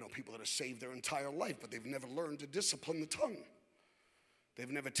 I know people that have saved their entire life, but they've never learned to discipline the tongue. They've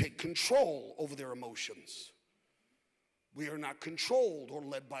never taken control over their emotions. We are not controlled or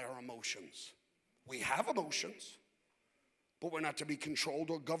led by our emotions. We have emotions, but we're not to be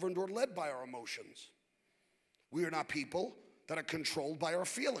controlled or governed or led by our emotions. We are not people that are controlled by our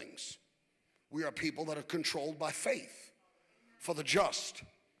feelings. We are people that are controlled by faith. For the just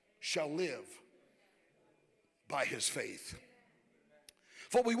shall live by his faith.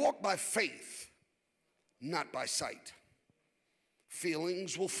 For we walk by faith, not by sight.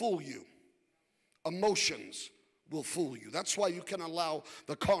 Feelings will fool you. Emotions will fool you. That's why you can allow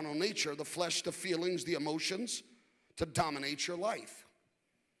the carnal nature, the flesh, the feelings, the emotions to dominate your life.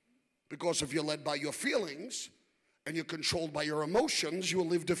 Because if you're led by your feelings and you're controlled by your emotions, you will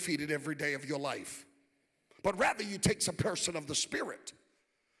live defeated every day of your life. But rather you take a person of the Spirit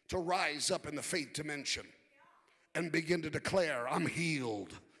to rise up in the faith dimension and begin to declare, I'm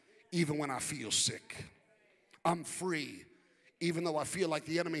healed even when I feel sick. I'm free even though I feel like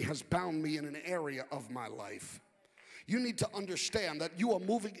the enemy has bound me in an area of my life. You need to understand that you are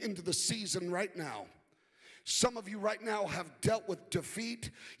moving into the season right now. Some of you right now have dealt with defeat.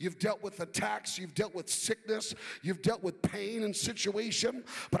 You've dealt with attacks. You've dealt with sickness. You've dealt with pain and situation.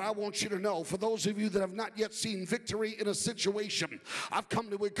 But I want you to know, for those of you that have not yet seen victory in a situation, I've come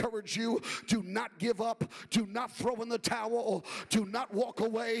to encourage you to not give up, to not throw in the towel, to not walk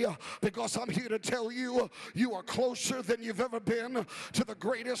away, because I'm here to tell you, you are closer than you've ever been to the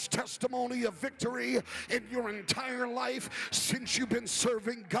greatest testimony of victory in your entire life since you've been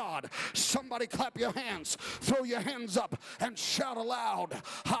serving God. Somebody clap your hands. Throw your hands up and shout aloud,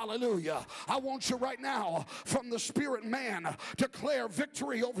 hallelujah. I want you right now from the spirit man, declare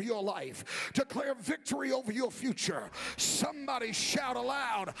victory over your life. Declare victory over your future. Somebody shout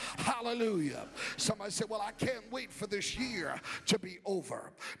aloud, hallelujah. Somebody said, well, I can't wait for this year to be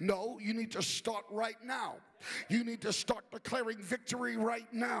over. No, you need to start right now. You need to start declaring victory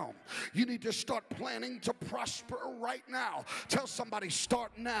right now. You need to start planning to prosper right now. Tell somebody,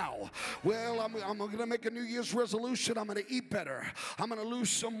 start now. Well, I'm going to make a New Year's resolution. I'm going to eat better. I'm going to lose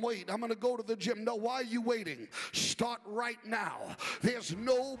some weight. I'm going to go to the gym. No, why are you waiting? Start right now. There's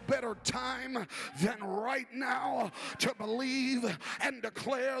no better time than right now to believe and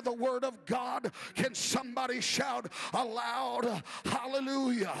declare the word of God. Can somebody shout aloud,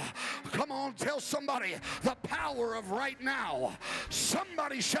 hallelujah? Come on, tell somebody, the the power of right now.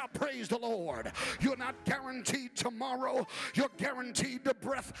 Somebody shout praise the Lord. You're not guaranteed tomorrow. You're guaranteed the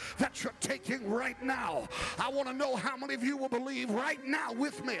breath that you're taking right now. I want to know how many of you will believe right now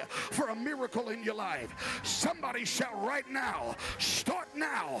with me for a miracle in your life. Somebody shout right now. Start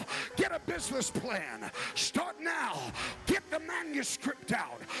now. Get a business plan. Start now. Get the manuscript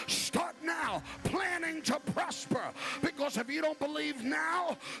out. Start now. Planning to prosper. Because if you don't believe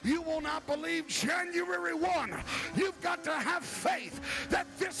now, you will not believe January 1. You've got to have faith that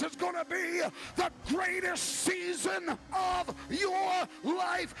this is going to be the greatest season of your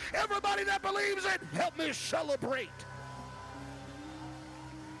life. Everybody that believes it, help me celebrate.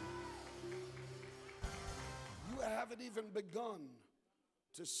 You haven't even begun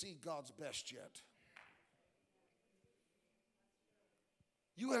to see God's best yet.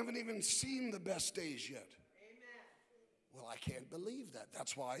 You haven't even seen the best days yet. Well, I can't believe that.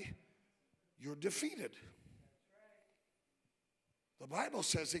 That's why you're defeated. The Bible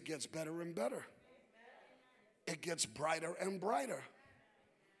says it gets better and better. It gets brighter and brighter.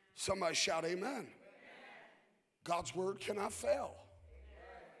 Somebody shout amen. God's word cannot fail.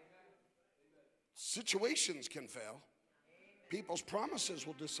 Situations can fail. People's promises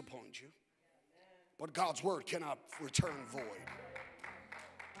will disappoint you. But God's word cannot return void.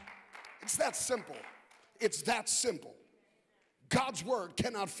 It's that simple. It's that simple. God's word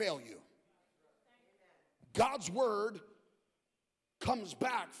cannot fail you. God's word comes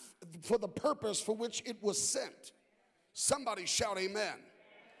back for the purpose for which it was sent. Somebody shout amen.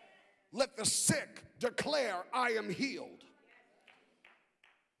 Let the sick declare, I am healed.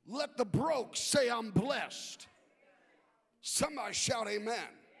 Let the broke say, I'm blessed. Somebody shout amen.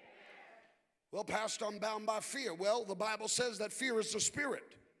 Well, Pastor, I'm bound by fear. Well, the Bible says that fear is the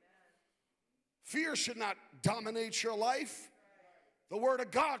spirit. Fear should not dominate your life. The word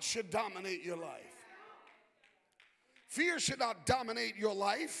of God should dominate your life. Fear should not dominate your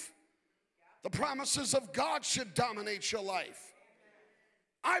life. The promises of God should dominate your life.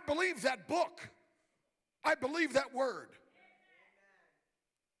 I believe that book. I believe that word.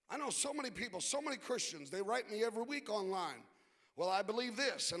 I know so many people, so many Christians, they write me every week online. Well, I believe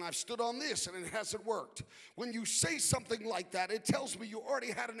this, and I've stood on this, and it hasn't worked. When you say something like that, it tells me you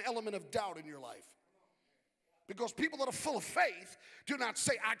already had an element of doubt in your life. Because people that are full of faith do not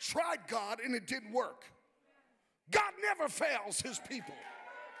say, I tried God and it didn't work. God never fails his people.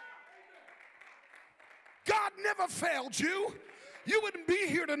 God never failed you. You wouldn't be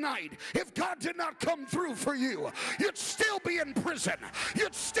here tonight if God did not come through for you. You'd still be in prison.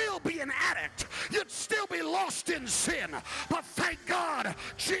 You'd still be an addict. You'd still be lost in sin. But thank God,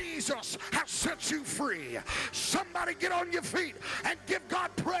 Jesus has set you free. Somebody get on your feet and give God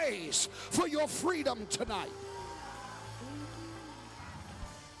praise for your freedom tonight.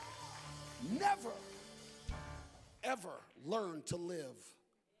 Never, ever learn to live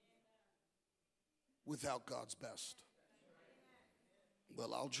without God's best.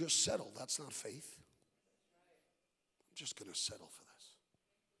 Well, I'll just settle. That's not faith. I'm just going to settle for this.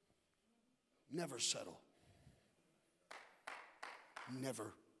 Never settle.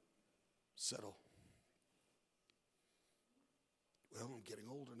 Never settle. Well, I'm getting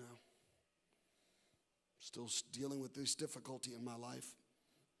older now. Still dealing with this difficulty in my life.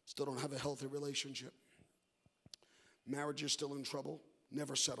 Still don't have a healthy relationship. Marriage is still in trouble.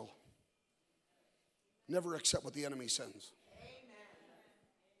 Never settle. Never accept what the enemy sends.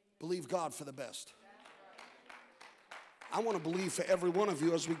 Believe God for the best. I want to believe for every one of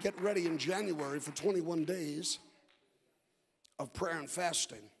you as we get ready in January for 21 days of prayer and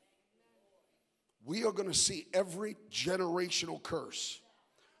fasting. We are going to see every generational curse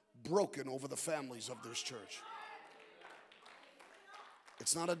broken over the families of this church.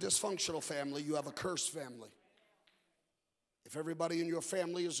 It's not a dysfunctional family. You have a cursed family. If everybody in your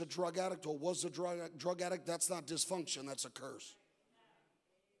family is a drug addict or was a drug addict, that's not dysfunction. That's a curse.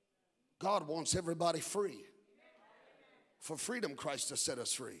 God wants everybody free. For freedom, Christ has set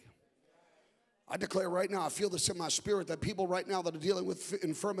us free. I declare right now, I feel this in my spirit, that people right now that are dealing with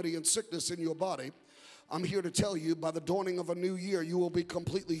infirmity and sickness in your body, I'm here to tell you, by the dawning of a new year, you will be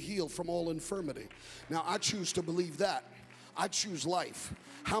completely healed from all infirmity. Now, I choose to believe that. I choose life.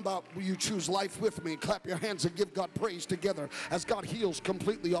 How about you choose life with me? Clap your hands and give God praise together as God heals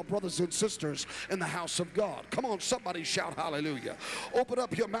completely our brothers and sisters in the house of God. Come on, somebody shout hallelujah. Open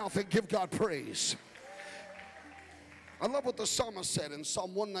up your mouth and give God praise. I love what the psalmist said in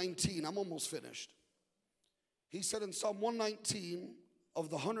Psalm 119. I'm almost finished. He said in Psalm 119 of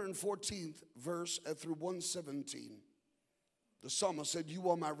the 114th verse through 117, the psalmist said, you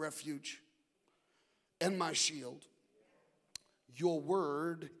are my refuge and my shield. Your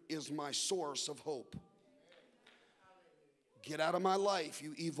word is my source of hope. Get out of my life,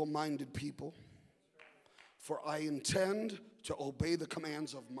 you evil-minded people, for I intend to obey the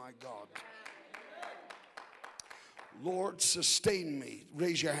commands of my God. Lord, sustain me.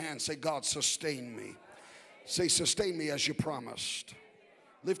 Raise your hand. Say, God, sustain me. Say, sustain me as you promised.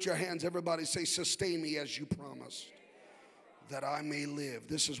 Lift your hands, everybody. Say, sustain me as you promised, that I may live.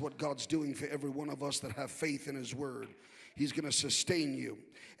 This is what God's doing for every one of us that have faith in his word. He's going to sustain you,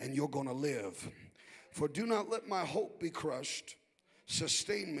 and you're going to live. For do not let my hope be crushed.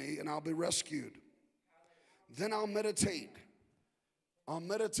 Sustain me, and I'll be rescued. Then I'll meditate. I'll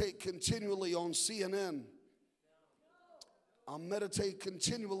meditate continually on CNN. I'll meditate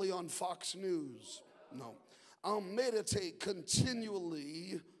continually on Fox News. No. I'll meditate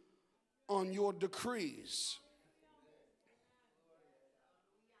continually on your decrees.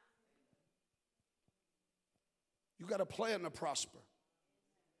 You got a plan to prosper.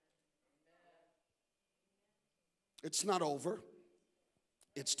 It's not over.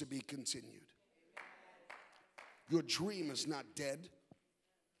 It's to be continued. Your dream is not dead.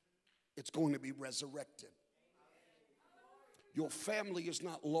 It's going to be resurrected. Your family is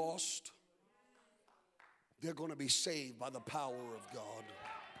not lost. They're going to be saved by the power of God.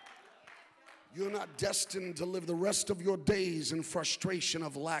 You're not destined to live the rest of your days in frustration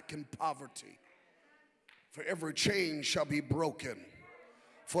of lack and poverty. For every chain shall be broken.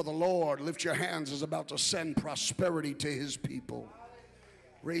 For the Lord, lift your hands, is about to send prosperity to his people.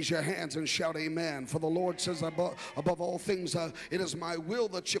 Raise your hands and shout amen. For the Lord says above all things, it is my will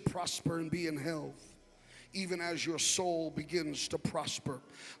that you prosper and be in health, even as your soul begins to prosper.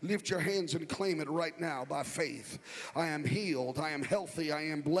 Lift your hands and claim it right now by faith. I am healed. I am healthy. I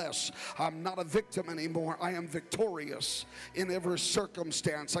am blessed. I'm not a victim anymore. I am victorious in every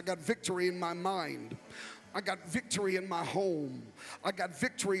circumstance. I got victory in my mind. I got victory in my home. I got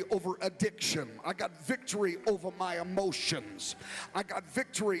victory over addiction. I got victory over my emotions. I got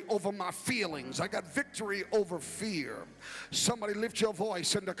victory over my feelings. I got victory over fear. Somebody lift your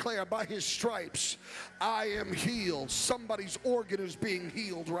voice and declare, by his stripes I am healed. Somebody's organ is being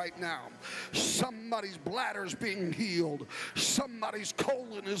healed right now. Somebody's bladder is being healed. Somebody's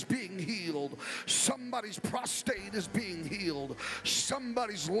colon is being healed. Somebody's prostate is being healed.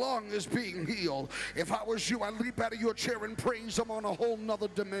 Somebody's lung is being healed. If I was you, I'd leap out of your chair and praise him on a whole nother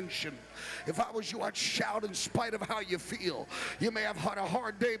dimension. If I was you, I'd shout in spite of how you feel. You may have had a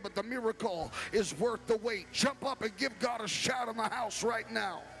hard day, but the miracle is worth the wait. Jump up and give God a shout in the house right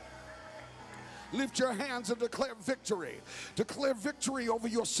now. Lift your hands and declare victory. Declare victory over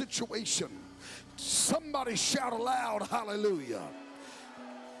your situation. Somebody shout aloud, hallelujah.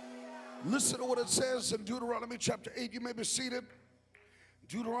 Listen to what it says in Deuteronomy chapter 8. You may be seated.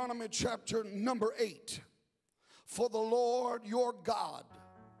 Deuteronomy chapter number 8. For the Lord your God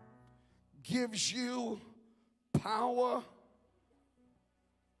gives you power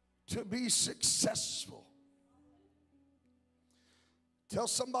to be successful. Tell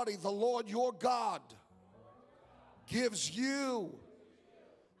somebody, the Lord your God gives you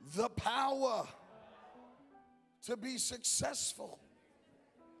the power to be successful.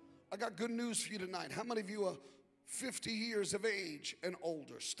 I got good news for you tonight. How many of you are 50 years of age and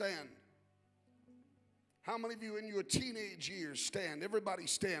older? Stand. How many of you in your teenage years? Stand. Everybody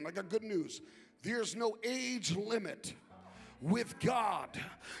stand. I got good news. There's no age limit. With God,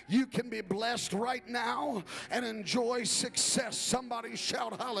 you can be blessed right now and enjoy success. Somebody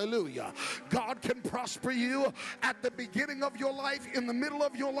shout hallelujah. God can prosper you at the beginning of your life, in the middle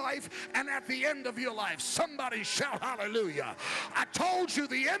of your life, and at the end of your life. Somebody shout hallelujah. I told you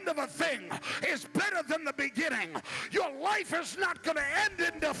the end of a thing is better than the beginning. Your life is not going to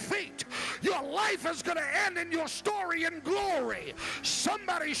end in defeat. Your life is going to end in your story in glory.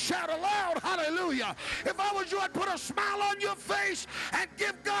 Somebody shout aloud hallelujah. If I was you, I'd put a smile on your face and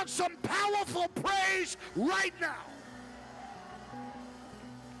give God some powerful praise right now.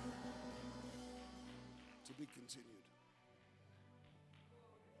 To be continued.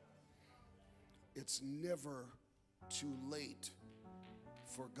 It's never too late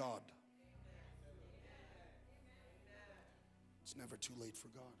for God. It's never too late for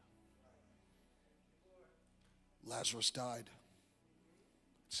God. Lazarus died.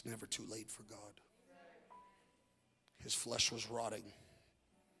 It's never too late for God. His flesh was rotting.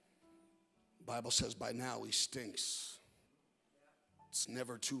 The Bible says by now he stinks. It's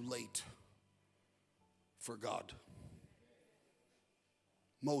never too late for God.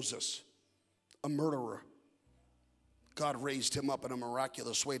 Moses, a murderer, God raised him up in a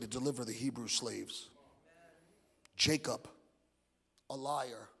miraculous way to deliver the Hebrew slaves. Jacob, a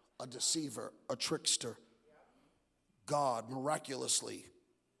liar, a deceiver, a trickster, God miraculously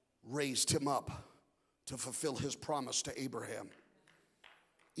raised him up to fulfill his promise to Abraham.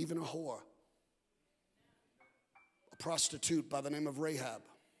 Even a whore, a prostitute by the name of Rahab,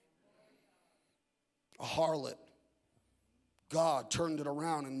 a harlot, God turned it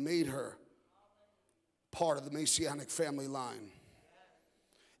around and made her part of the Messianic family line.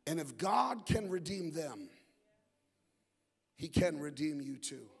 And if God can redeem them, he can redeem you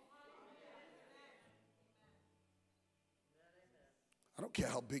too. I don't care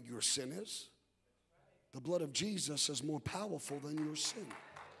how big your sin is. The blood of Jesus is more powerful than your sin.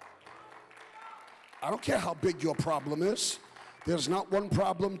 I don't care how big your problem is. There's not one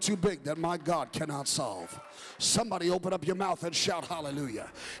problem too big that my God cannot solve. Somebody open up your mouth and shout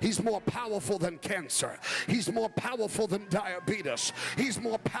hallelujah. He's more powerful than cancer. He's more powerful than diabetes. He's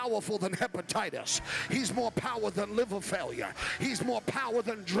more powerful than hepatitis. He's more power than liver failure. He's more power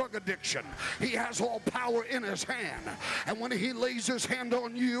than drug addiction. He has all power in his hand. And when he lays his hand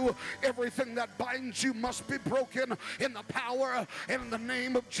on you, everything that binds you must be broken in the power and in the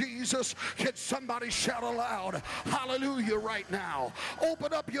name of Jesus. Can somebody shout aloud hallelujah right now?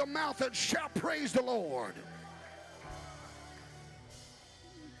 Open up your mouth and shout praise the Lord.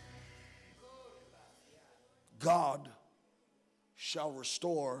 God shall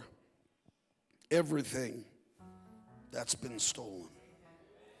restore everything that's been stolen.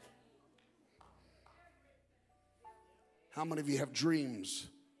 How many of you have dreams?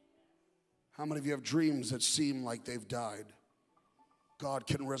 How many of you have dreams that seem like they've died? God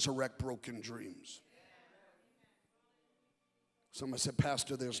can resurrect broken dreams. Somebody said,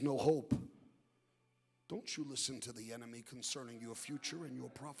 Pastor, there's no hope. Don't you listen to the enemy concerning your future and your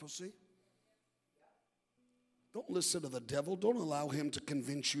prophecy. Don't listen to the devil. Don't allow him to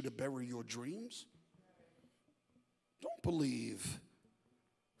convince you to bury your dreams. Don't believe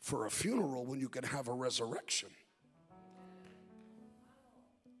for a funeral when you can have a resurrection.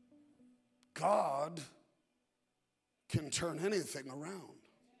 God can turn anything around.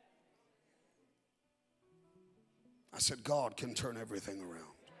 I said, God can turn everything around.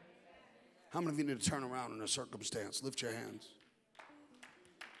 How many of you need to turn around in a circumstance? Lift your hands.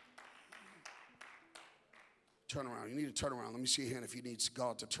 Turn around. You need to turn around. Let me see your hand if you need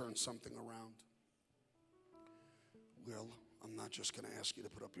God to turn something around. Well, I'm not just going to ask you to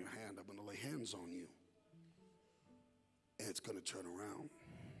put up your hand. I'm going to lay hands on you. And it's going to turn around.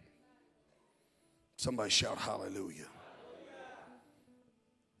 Somebody shout hallelujah.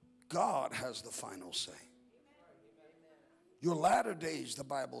 God has the final say. Your latter days, the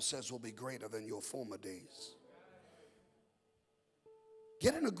Bible says, will be greater than your former days.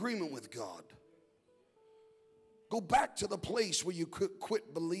 Get in agreement with God. Go back to the place where you could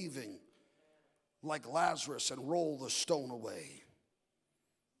quit believing like Lazarus and roll the stone away.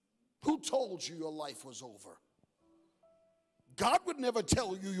 Who told you your life was over? God would never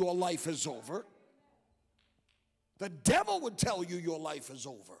tell you your life is over. The devil would tell you your life is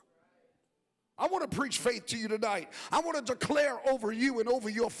over. I want to preach faith to you tonight. I want to declare over you and over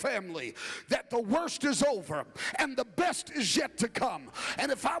your family that the worst is over and the best is yet to come.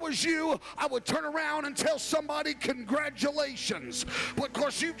 And if I was you, I would turn around and tell somebody congratulations,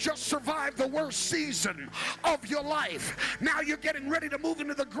 because you just survived the worst season of your life. Now you're getting ready to move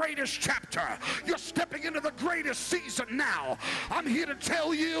into the greatest chapter. You're stepping into the greatest season now. I'm here to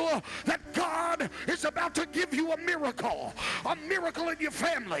tell you that God is about to give you a miracle in your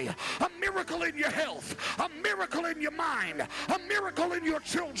family, a miracle in your health, a miracle in your mind, a miracle in your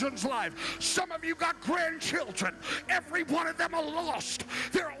children's life. Some of you got grandchildren. Every one of them are lost.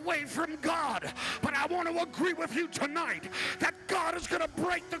 They're away from God. But I want to agree with you tonight that God is going to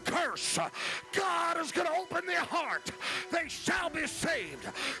break the curse. God is going to open their heart. They shall be saved.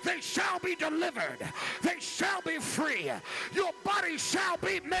 They shall be delivered. They shall be free. Your body shall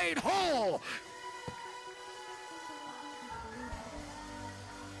be made whole.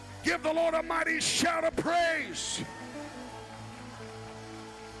 Give the Lord a mighty shout of praise.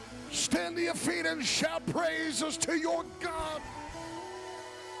 Stand to your feet and shout praises to your God.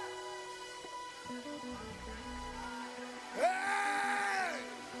 Hey!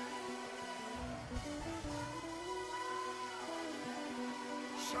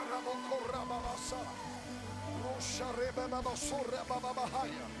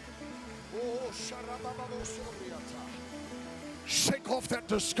 Shake off that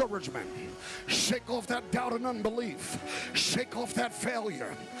discouragement. Shake off that doubt and unbelief. Shake off that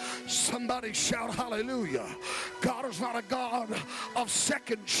failure. Somebody shout hallelujah. God is not a God of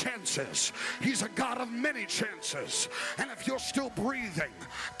second chances. He's a God of many chances. And if you're still breathing,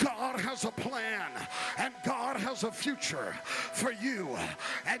 God has a plan and God has a future for you.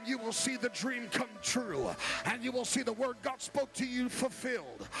 And you will see the dream come true. And you will see the word God spoke to you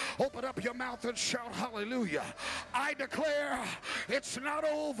fulfilled. Open up your mouth and shout hallelujah. I declare it's not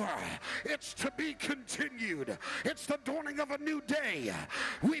over. It's to be continued. It's the dawning of a new day.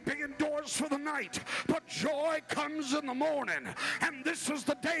 Weeping endures for the night, but joy comes in the morning. And this is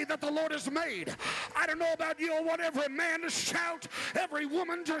the day that the Lord has made. I don't know about you. I want every man to shout, every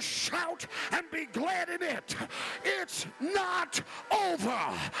woman to shout, and be glad in it. It's not over.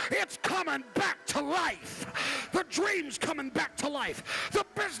 It's coming back to life. The dream's coming back to life. The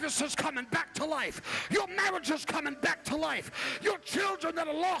business is coming back to life. Your marriage is coming back to life. Your children that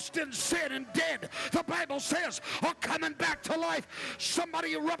are lost in sin and dead, the Bible says, are coming back to life.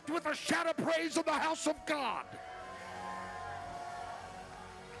 Somebody erupt with a shout of praise in the house of God.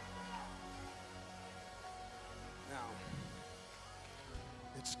 Now,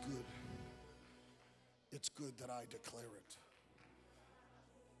 it's good. It's good that I declare it.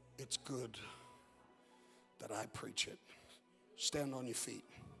 It's good that I preach it. Stand on your feet.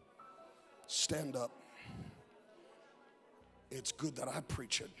 Stand up. It's good that I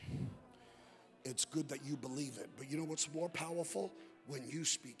preach it. It's good that you believe it. But you know what's more powerful? When you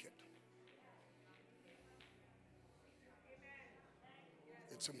speak it.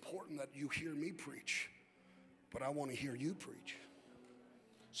 It's important that you hear me preach, but I want to hear you preach.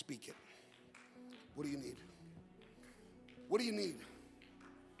 Speak it. What do you need? What do you need?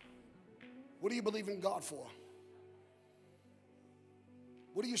 What do you believe in God for?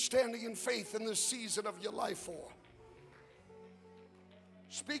 What are you standing in faith in this season of your life for?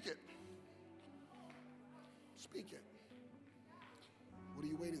 Speak it. Speak it. What are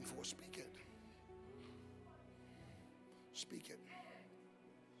you waiting for? Speak it. Speak it.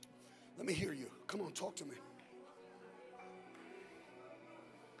 Let me hear you. Come on, talk to me.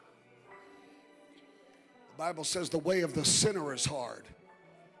 The Bible says the way of the sinner is hard,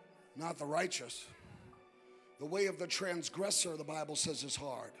 not the righteous. The way of the transgressor, the Bible says, is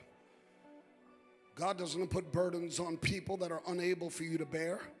hard. God doesn't put burdens on people that are unable for you to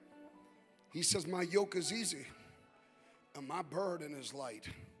bear. He says, my yoke is easy and my burden is light.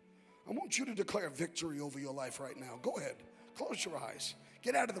 I want you to declare victory over your life right now. Go ahead. Close your eyes.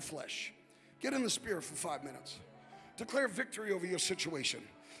 Get out of the flesh. Get in the spirit for 5 minutes. Declare victory over your situation.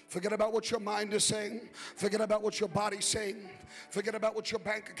 Forget about what your mind is saying. Forget about what your body's saying. Forget about what your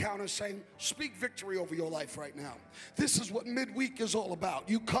bank account is saying. Speak victory over your life right now. This is what midweek is all about.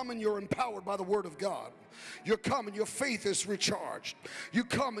 You come and you're empowered by the word of God. You come and your faith is recharged. You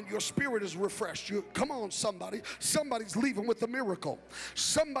come and your spirit is refreshed. You come on, somebody. Somebody's leaving with a miracle.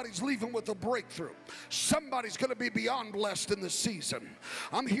 Somebody's leaving with a breakthrough. Somebody's going to be beyond blessed in this season.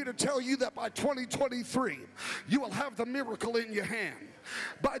 I'm here to tell you that by 2023, you will have the miracle in your hand.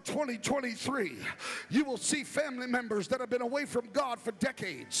 By 2023, you will see family members that have been away from God for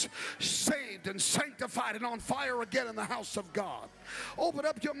decades, saved and sanctified and on fire again in the house of God. Open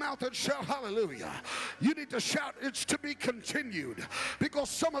up your mouth and shout hallelujah. You need to shout, it's to be continued, because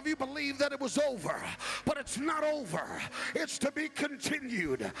some of you believe that it was over, but it's not over. It's to be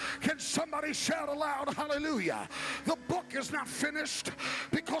continued. Can somebody shout aloud hallelujah? The book is not finished,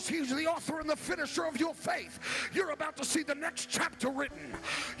 because he's the author and the finisher of your faith. You're about to see the next chapter written.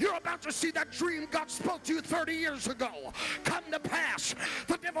 You're about to see that dream God spoke to you 30 years ago come to pass.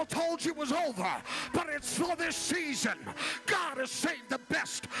 The devil told you it was over, but it's for this season. God has saved the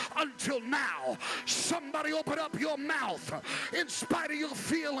best until now. Somebody open up your mouth in spite of your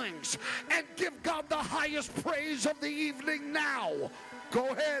feelings and give God the highest praise of the evening now. Go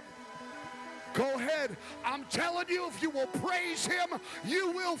ahead. Go ahead. I'm telling you, if you will praise him,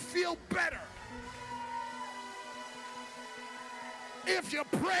 you will feel better. If you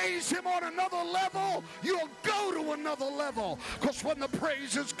praise him on another level, you'll go to another level. Because when the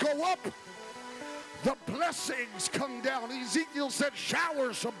praises go up, the blessings come down. Ezekiel said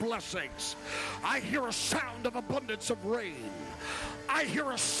showers of blessings. I hear a sound of abundance of rain. I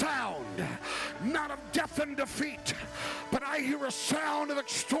hear a sound, not of death and defeat, but I hear a sound of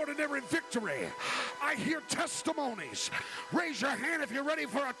extraordinary victory. I hear testimonies. Raise your hand if you're ready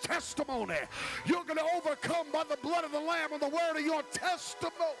for a testimony. You're going to overcome by the blood of the Lamb and the word of your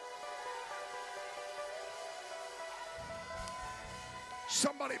testimony.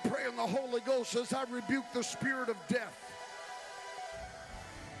 Somebody pray in the Holy Ghost as I rebuke the spirit of death.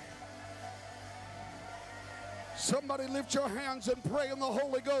 Somebody lift your hands and pray in the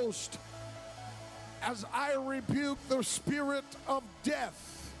Holy Ghost as I rebuke the spirit of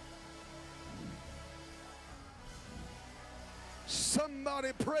death. Somebody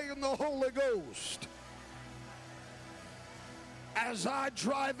pray in the Holy Ghost as I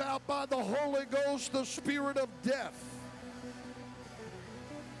drive out by the Holy Ghost the spirit of death.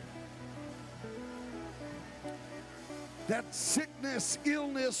 That sickness,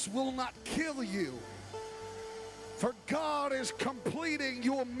 illness will not kill you. For God is completing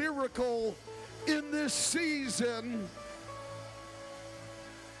your miracle in this season.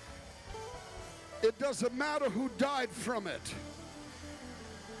 It doesn't matter who died from it.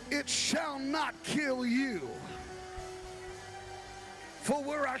 It shall not kill you. For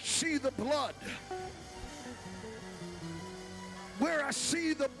where I see the blood, where I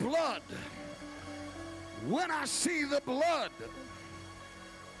see the blood, when I see the blood,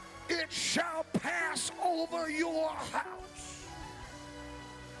 it shall pass over your house.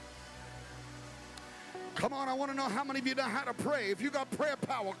 Come on, I want to know how many of you know how to pray. If you got prayer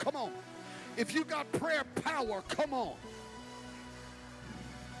power, come on. If you got prayer power, come on.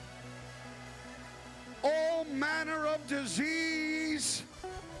 All manner of disease,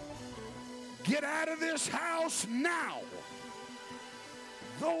 get out of this house now.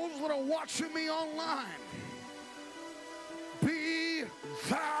 Those that are watching me online, be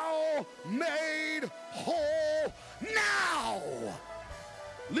thou made whole now.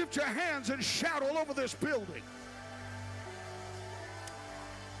 Lift your hands and shout all over this building.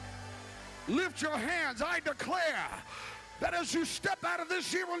 Lift your hands. I declare that as you step out of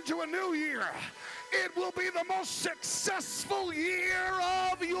this year into a new year, it will be the most successful year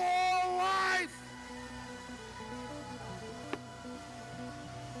of your life.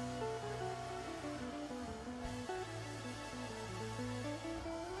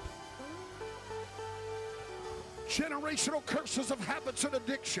 Generational curses of habits and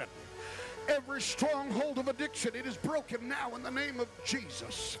addiction. Every stronghold of addiction, it is broken now in the name of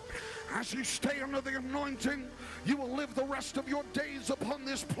Jesus. As you stay under the anointing, you will live the rest of your days upon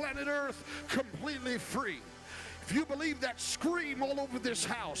this planet Earth completely free. If you believe that, scream all over this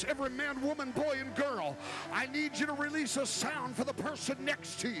house. Every man, woman, boy, and girl, I need you to release a sound for the person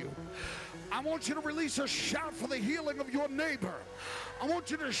next to you. I want you to release a shout for the healing of your neighbor. I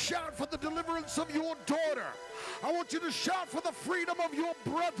want you to shout for the deliverance of your daughter. I want you to shout for the freedom of your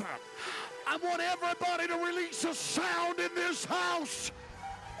brother. I want everybody to release a sound in this house.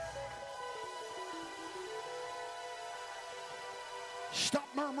 Stop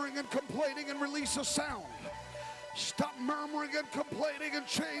murmuring and complaining and release a sound. Stop murmuring and complaining and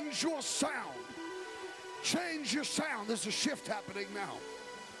change your sound. Change your sound. There's a shift happening now.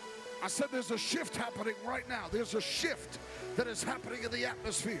 I said there's a shift happening right now. There's a shift that is happening in the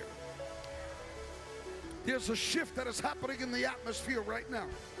atmosphere. There's a shift that is happening in the atmosphere right now.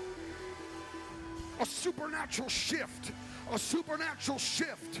 A supernatural shift. A supernatural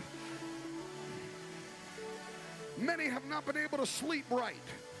shift. Many have not been able to sleep right.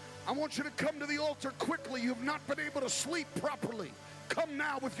 I want you to come to the altar quickly. You've not been able to sleep properly. Come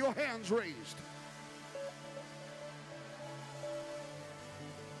now with your hands raised.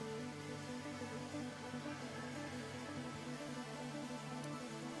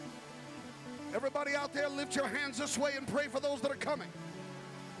 Everybody out there, lift your hands this way and pray for those that are coming.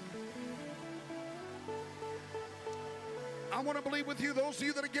 I want to believe with you, those of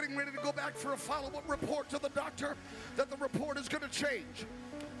you that are getting ready to go back for a follow-up report to the doctor, that the report is going to change.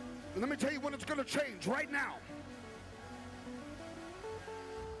 And let me tell you when it's going to change, right now.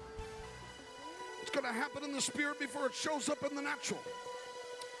 It's going to happen in the spirit before it shows up in the natural.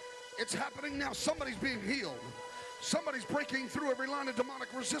 It's happening now. Somebody's being healed. Somebody's breaking through every line of demonic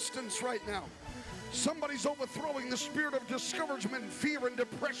resistance right now. Somebody's overthrowing the spirit of discouragement, fear, and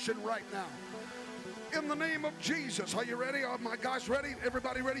depression right now. In the name of Jesus. Are you ready? Are my guys ready?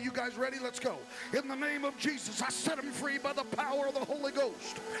 Everybody ready? You guys ready? Let's go. In the name of Jesus, I set them free by the power of the Holy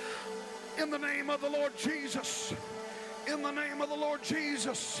Ghost. In the name of the Lord Jesus. In the name of the Lord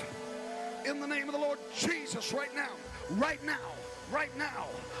Jesus. In the name of the Lord Jesus, right now. Right now. Right now.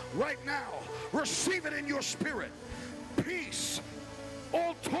 Right now. Receive it in your spirit. Peace.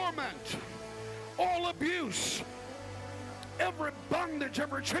 All torment. All abuse. Every bondage,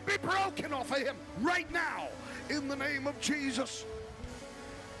 every chain be broken off of him right now in the name of Jesus.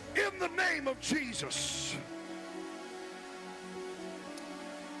 In the name of Jesus.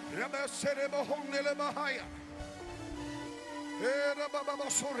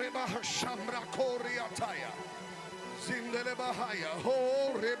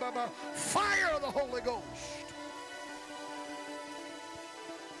 Fire of the Holy Ghost.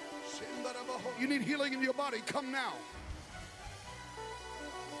 You need healing in your body, come now.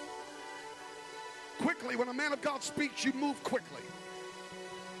 Quickly, when a man of God speaks, you move quickly.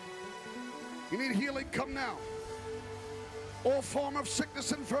 You need healing, come now. All form of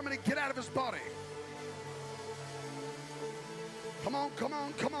sickness, infirmity, get out of his body. Come on, come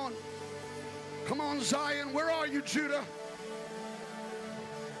on, come on. Come on, Zion, where are you, Judah?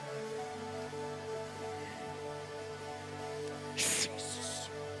 Jesus.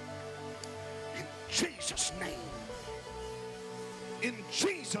 In Jesus' name. In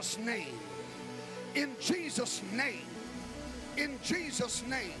Jesus' name. In Jesus' name. In Jesus'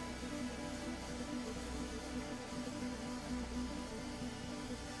 name.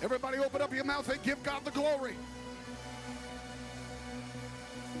 Everybody open up your mouth and give God the glory.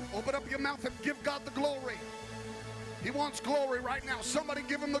 Open up your mouth and give God the glory. He wants glory right now. Somebody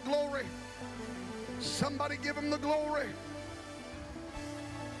give him the glory. Somebody give him the glory.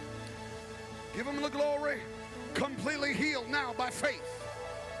 Give him the glory. Completely healed now by faith.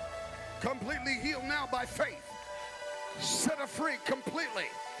 Completely healed now by faith. Set her free completely.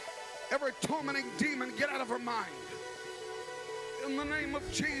 Every tormenting demon, get out of her mind. In the name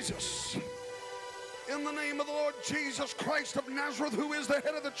of Jesus. In the name of the Lord Jesus Christ of Nazareth, who is the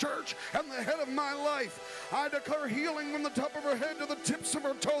head of the church and the head of my life, I declare healing from the top of her head to the tips of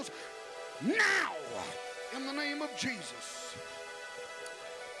her toes now. In the name of Jesus.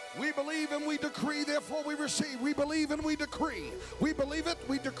 We believe and we decree, therefore we receive. We believe and we decree. We believe it,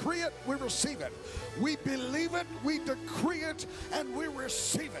 we decree it, we receive it. We believe it, we decree it, and we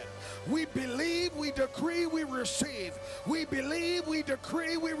receive it. We believe, we decree, we receive. We believe, we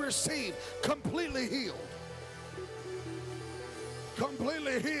decree, we receive. Completely healed.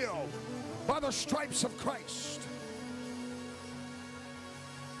 Completely healed by the stripes of Christ.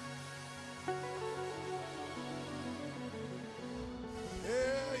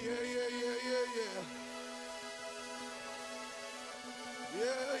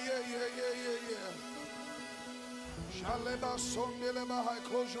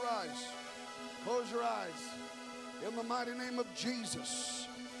 Close your eyes. Close your eyes. In the mighty name of Jesus.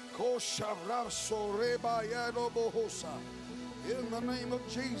 In the name of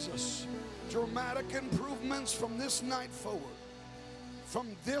Jesus. Dramatic improvements from this night forward.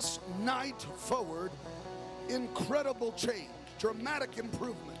 From this night forward, incredible change. Dramatic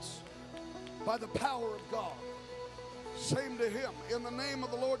improvements by the power of God. Same to him. In the name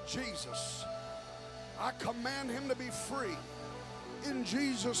of the Lord Jesus, I command him to be free. In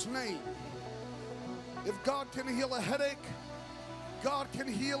Jesus' name. If God can heal a headache, God can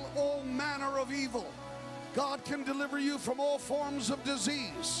heal all manner of evil. God can deliver you from all forms of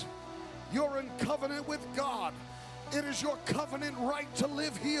disease. You're in covenant with God. It is your covenant right to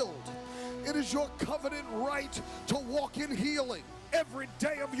live healed. It is your covenant right to walk in healing every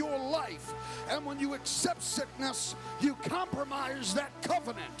day of your life. And when you accept sickness, you compromise that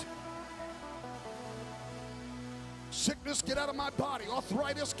covenant. Sickness, get out of my body.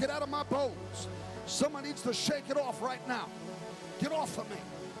 Arthritis, get out of my bones. Someone needs to shake it off right now. Get off of me.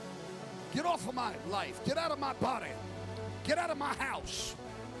 Get off of my life. Get out of my body. Get out of my house.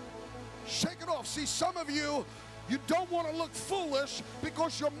 Shake it off. See, some of you, you don't want to look foolish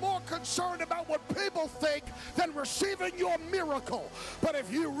because you're more concerned about what people think than receiving your miracle. But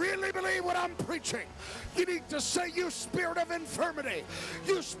if you really believe what I'm preaching, you need to say, you spirit of infirmity,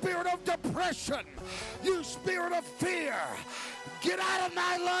 you spirit of depression, you spirit of fear, get out of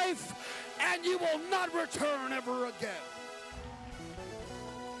my life and you will not return ever again.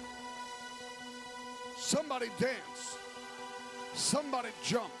 Somebody dance. Somebody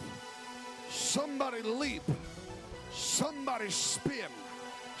jump. Somebody leap. Somebody spin.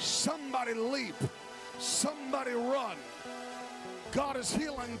 Somebody leap. Somebody run. God is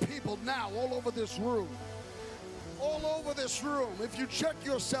healing people now all over this room. All over this room. If you check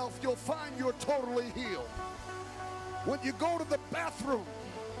yourself, you'll find you're totally healed. When you go to the bathroom,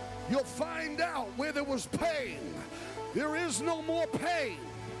 you'll find out where there was pain. There is no more pain.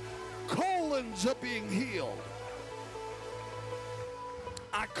 Colons are being healed.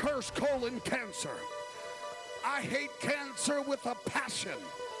 I curse colon cancer. I hate cancer with a passion.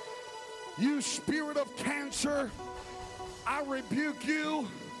 You spirit of cancer, I rebuke you.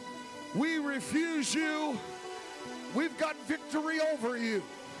 We refuse you. We've got victory over you.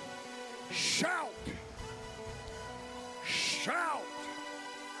 Shout. Shout.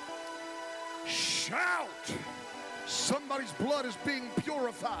 Shout. Somebody's blood is being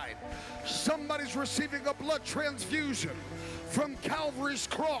purified. Somebody's receiving a blood transfusion from Calvary's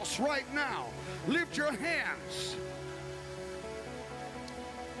cross right now. Lift your hands.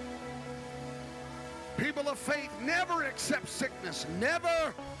 People of faith never accept sickness.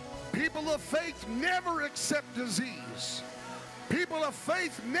 Never, People of faith never accept disease. People of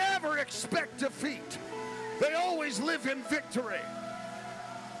faith never expect defeat. They always live in victory.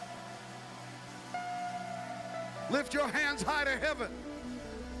 Lift your hands high to heaven.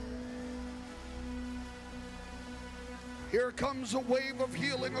 Here comes a wave of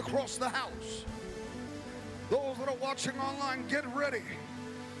healing across the house. Those that are watching online, get ready.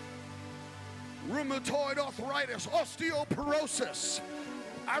 Rheumatoid arthritis, osteoporosis,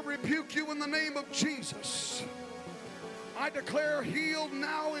 I rebuke you in the name of Jesus. I declare healed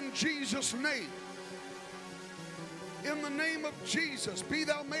now in Jesus' name. In the name of Jesus, be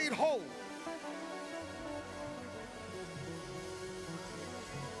thou made whole.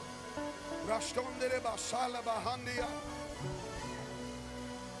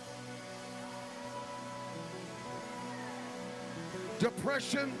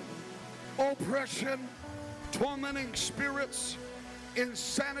 Depression, oppression, tormenting spirits,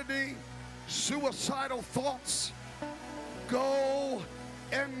 insanity, suicidal thoughts, go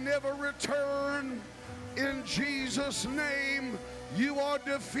and never return. In Jesus' name, you are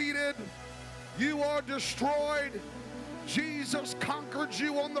defeated. You are destroyed. Jesus conquered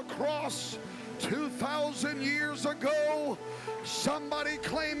you on the cross 2,000 years ago. Somebody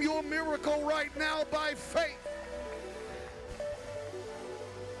claim your miracle right now by faith.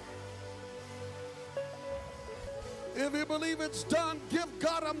 If you believe it's done, give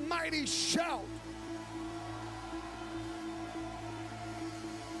God a mighty shout.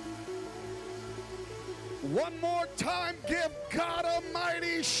 One more time, give God a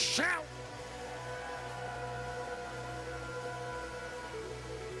mighty shout.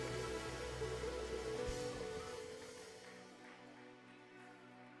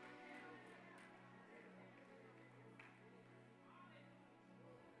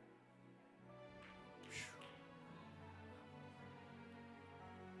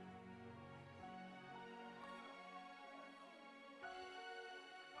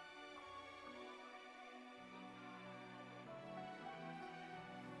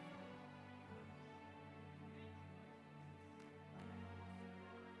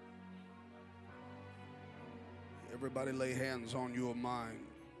 Everybody lay hands on your mind.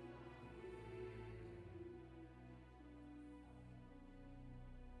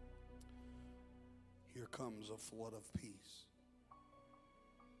 Here comes a flood of peace.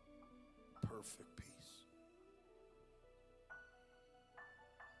 Perfect peace.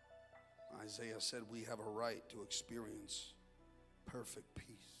 Isaiah said we have a right to experience perfect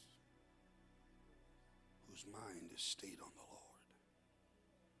peace, whose mind is stayed on the Lord.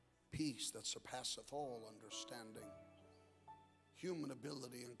 Peace that surpasseth all understanding, human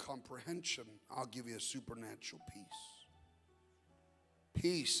ability and comprehension. I'll give you a supernatural peace.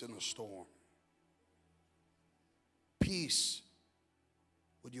 Peace in the storm. Peace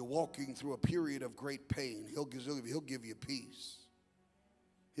when you're walking through a period of great pain. He'll give you peace.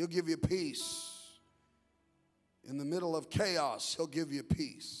 He'll give you peace. In the middle of chaos, he'll give you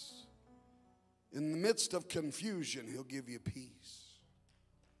peace. In the midst of confusion, he'll give you peace.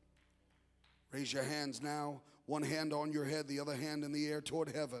 Raise your hands now. One hand on your head, the other hand in the air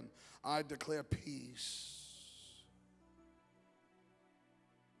toward heaven. I declare peace.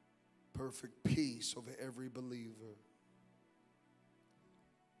 Perfect peace over every believer.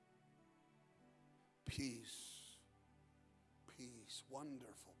 Peace. Peace.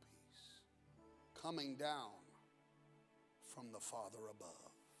 Wonderful peace. Coming down from the Father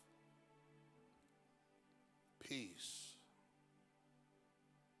above. Peace.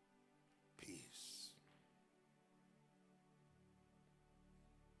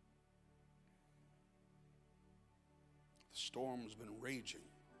 Storm's been raging,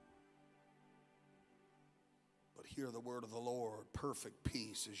 but hear the word of the Lord. Perfect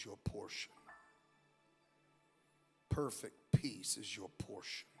peace is your portion. Perfect peace is your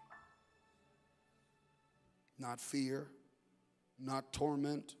portion. Not fear, not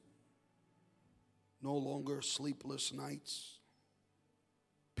torment, no longer sleepless nights.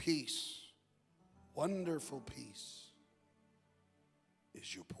 Peace, wonderful peace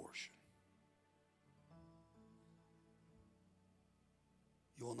is your portion.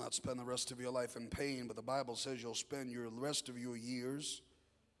 You will not spend the rest of your life in pain, but the Bible says you'll spend the rest of your years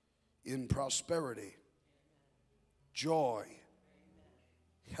in prosperity, joy,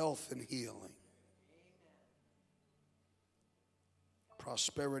 health, and healing.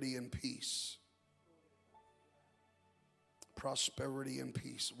 Prosperity and peace. Prosperity and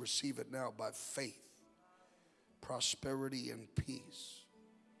peace. Receive it now by faith. Prosperity and peace.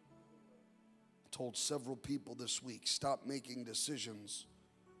 I told several people this week, stop making decisions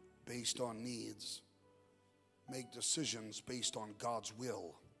based on needs. Make decisions based on God's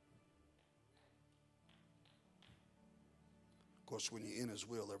will course, when you're in His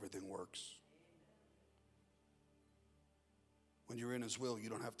will, everything works. When you're in His will, you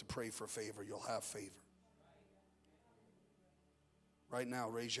don't have to pray for favor. You'll have favor. Right now,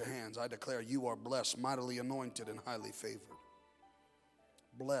 raise your hands. I declare you are blessed, mightily anointed, and highly favored.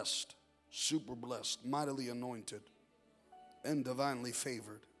 Blessed, super blessed, mightily anointed, and divinely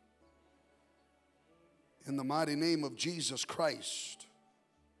favored. In the mighty name of Jesus Christ,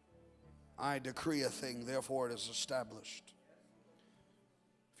 I decree a thing, therefore it is established.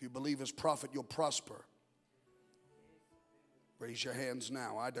 If you believe as prophet, you'll prosper. Raise your hands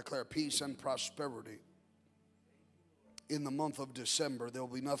now. I declare peace and prosperity. In the month of December, there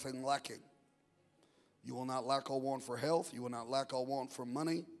will be nothing lacking. You will not lack or want for health. You will not lack or want for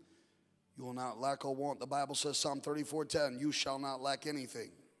money. You will not lack or want. The Bible says, Psalm 34:10, you shall not lack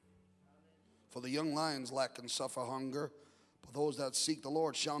anything. For the young lions lack and suffer hunger, but those that seek the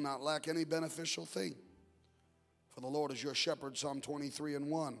Lord shall not lack any beneficial thing. For the Lord is your shepherd, Psalm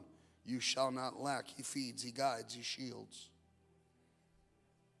 23:1. You shall not lack. He feeds, He guides, He shields.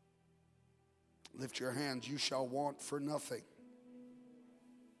 Lift your hands. You shall want for nothing.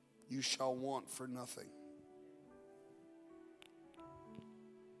 You shall want for nothing.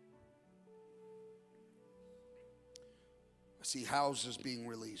 I see houses being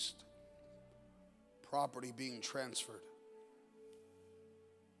released, property being transferred.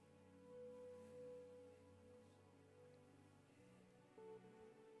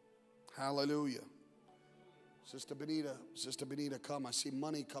 Hallelujah. Sister Benita, come. I see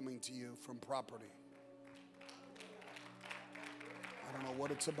money coming to you from property. I don't know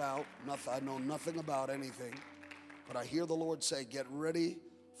what it's about. I know nothing about anything. But I hear the Lord say, get ready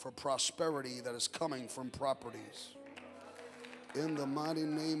for prosperity that is coming from properties. In the mighty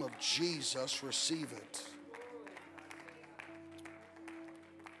name of Jesus, receive it.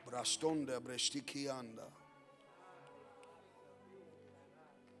 Brastonda brestikianda.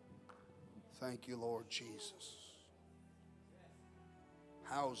 Thank you, Lord Jesus.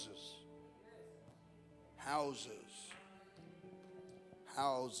 Houses. Houses.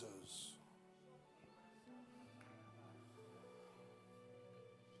 Houses.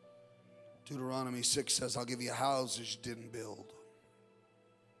 Deuteronomy 6 says, I'll give you houses you didn't build.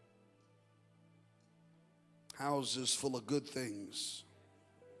 Houses full of good things.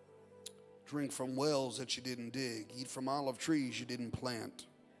 Drink from wells that you didn't dig. Eat from olive trees you didn't plant.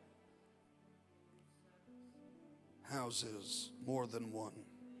 Houses, more than one.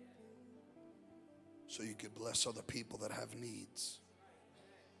 So you could bless other people that have needs.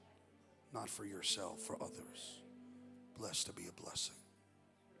 Not for yourself, for others. Blessed to be a blessing.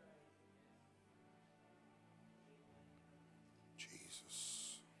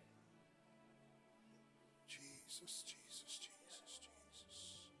 Jesus. Jesus, Jesus, Jesus, Jesus.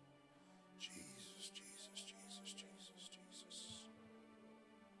 Jesus, Jesus, Jesus, Jesus, Jesus.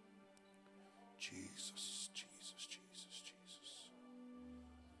 Jesus, Jesus, Jesus, Jesus.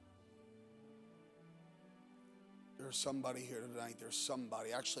 There's somebody here tonight. There's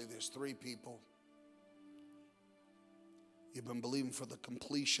somebody. Actually, there's three people. You've been believing for the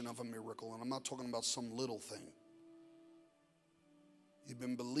completion of a miracle, and I'm not talking about some little thing. You've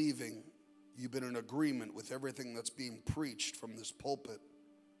been believing, you've been in agreement with everything that's being preached from this pulpit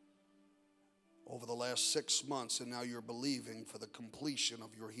over the last 6 months, and now you're believing for the completion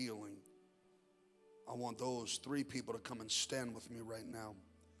of your healing. I want those three people to come and stand with me right now,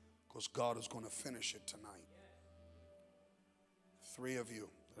 because God is going to finish it tonight. Three of you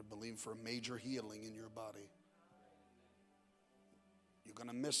that believe for a major healing in your body. You're going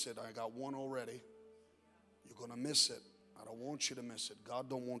to miss it. I got one already. You're going to miss it. I don't want you to miss it. God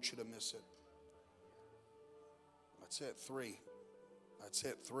don't want you to miss it. That's it. Three. That's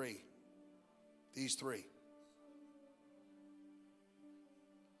it. Three. These three.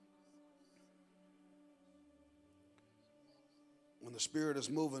 When the Spirit is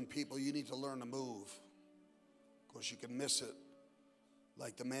moving, people, you need to learn to move, because you can miss it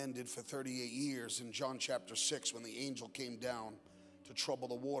like the man did for 38 years in John chapter 6 when the angel came down to trouble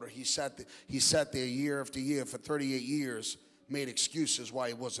the water. He sat there year after year for 38 years, made excuses why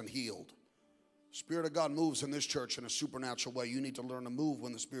he wasn't healed. Spirit of God moves in this church in a supernatural way. You need to learn to move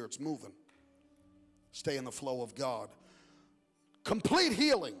when the Spirit's moving. Stay in the flow of God. Complete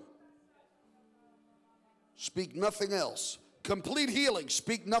healing. Speak nothing else. Complete healing.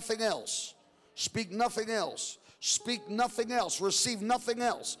 Speak nothing else. Speak nothing else. Speak nothing else. Receive nothing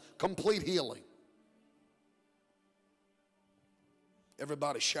else. Complete healing.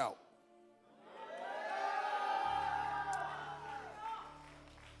 Everybody shout.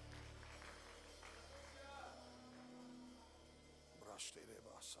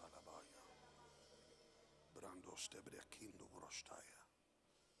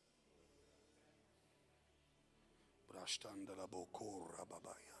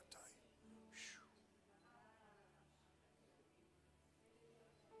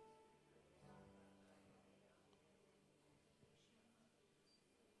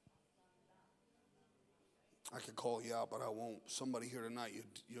 I could call you out, but I won't. Somebody here tonight,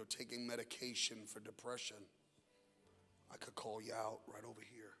 you're taking medication for depression. I could call you out right over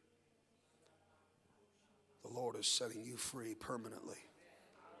here. The Lord is setting you free permanently.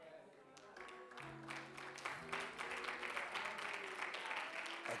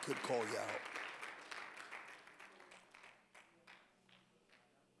 I could call you out.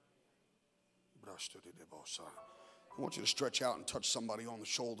 I want you to stretch out and touch somebody on the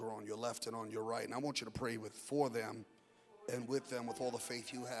shoulder on your left and on your right. And I want you to pray for them and with them with all the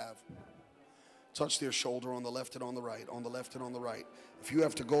faith you have. Touch their shoulder on the left and on the right, on the left and on the right. If you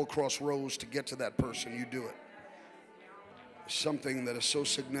have to go across rows to get to that person, you do it. There's something that is so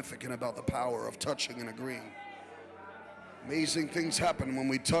significant about the power of touching and agreeing. Amazing things happen when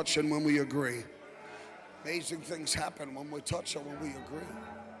we touch and when we agree. Amazing things happen when we touch and when we agree.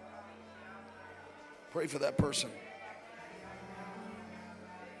 Pray for that person.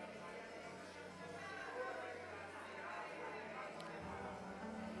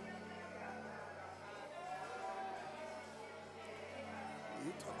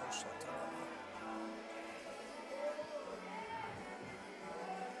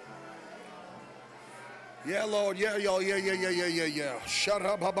 Yeah, Lord. Yeah, y'all. Yeah. Shut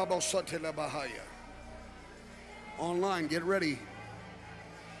up. Online, get ready.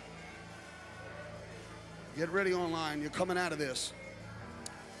 Get ready online. You're coming out of this.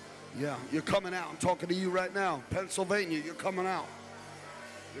 Yeah, you're coming out. I'm talking to you right now. Pennsylvania, you're coming out.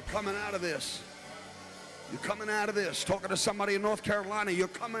 You're coming out of this. You're coming out of this. Talking to somebody in North Carolina, you're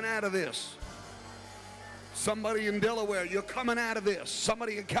coming out of this. Somebody in Delaware, you're coming out of this.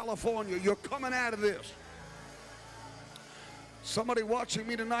 Somebody in California, you're coming out of this. Somebody watching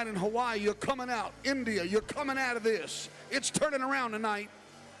me tonight in Hawaii, you're coming out. India, you're coming out of this. It's turning around tonight.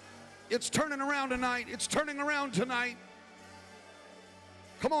 It's turning around tonight. It's turning around tonight.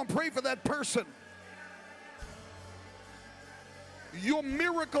 Come on, pray for that person. Your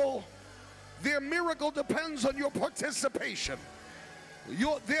miracle, their miracle depends on your participation.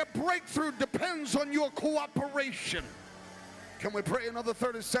 Their breakthrough depends on your cooperation. Can we pray another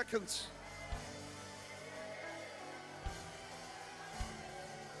 30 seconds?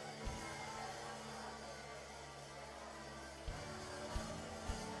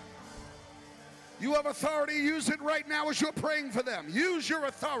 You have authority, use it right now as you're praying for them. Use your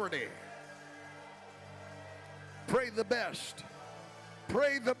authority. Pray the best.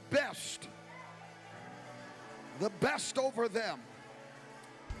 Pray the best. The best over them.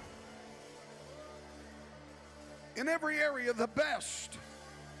 In every area, the best.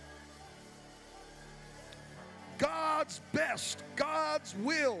 God's best. God's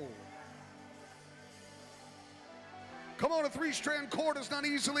will. Come on, a three-strand cord is not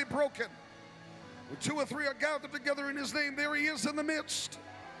easily broken. Where two or three are gathered together in his name, there he is in the midst.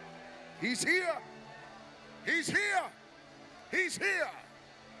 He's here. He's here. He's here.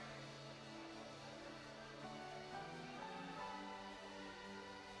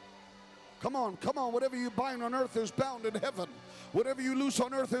 Come on, come on. Whatever you bind on earth is bound in heaven. Whatever you loose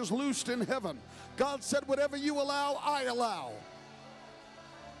on earth is loosed in heaven. God said, whatever you allow, I allow.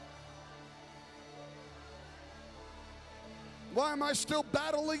 Why am I still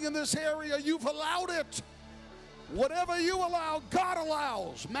battling in this area? You've allowed it. Whatever you allow, God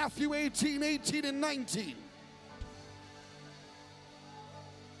allows. Matthew 18, 18 and 19.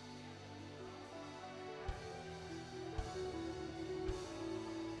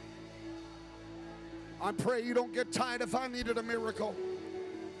 I pray you don't get tired if I needed a miracle.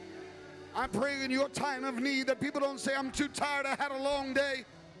 I'm praying in your time of need that people don't say, I'm too tired, I had a long day.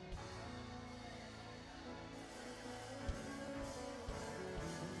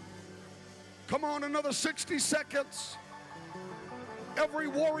 Come on, another 60 seconds. Every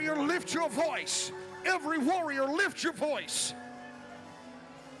warrior, lift your voice. Every warrior, lift your voice.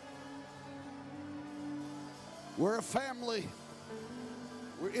 We're a family.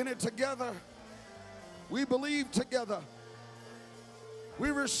 We're in it together. We believe together.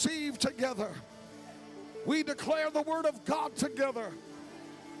 We receive together. We declare the word of God together.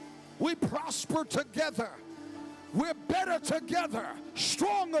 We prosper together. We're better together,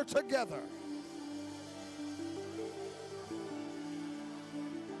 stronger together.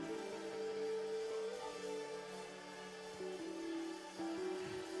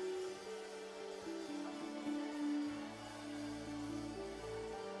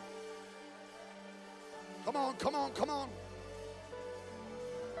 Come on, come on, come on.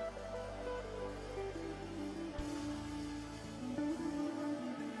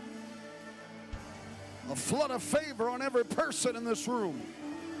 A flood of favor on every person in this room.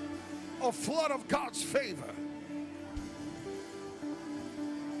 A flood of God's favor.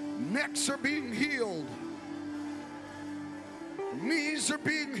 Necks are being healed. Knees are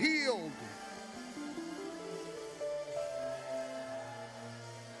being healed.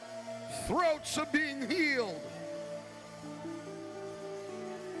 Throats are being healed.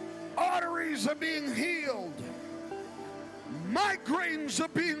 Arteries are being healed. Migraines are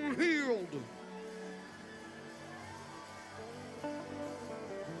being healed.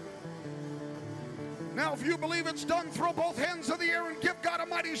 Now, if you believe it's done, throw both hands in the air and give God a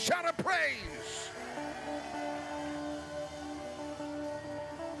mighty shout of praise.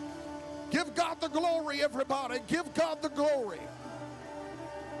 Give God the glory, everybody. Give God the glory.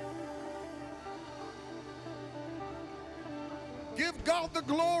 Give God the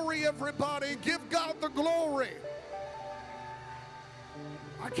glory, everybody. Give God the glory.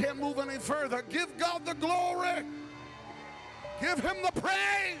 I can't move any further. Give God the glory. Give him the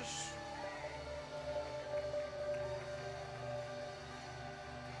praise.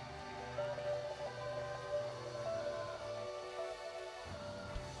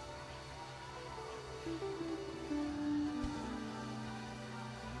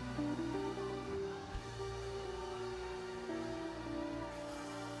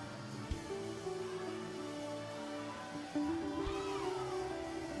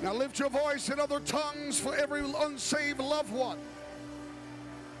 Now lift your voice in other tongues for every unsaved loved one.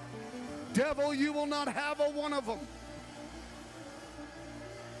 Devil, you will not have a one of them.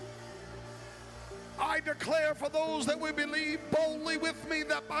 I declare for those that will believe boldly with me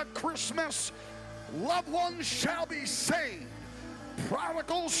that by Christmas, loved ones shall be saved.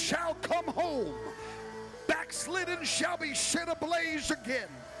 Prodigals shall come home. Backslidden shall be set ablaze again.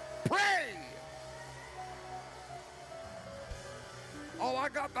 Pray. Oh, I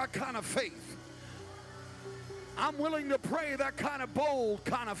got that kind of faith. I'm willing to pray that kind of bold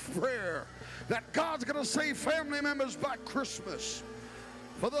kind of prayer that God's going to save family members by Christmas.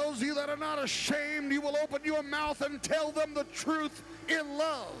 For those of you that are not ashamed, you will open your mouth and tell them the truth in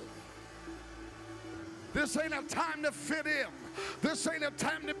love. This ain't a time to fit in. This ain't a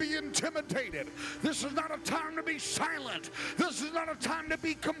time to be intimidated. This is not a time to be silent. This is not a time to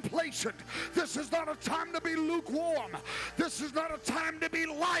be complacent. This is not a time to be lukewarm. This is not a time to be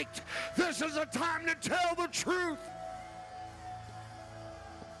liked. This is a time to tell the truth.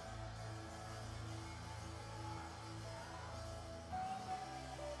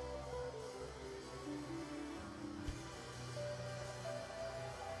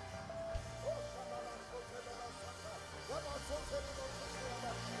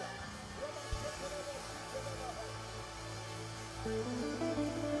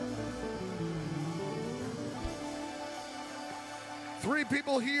 Three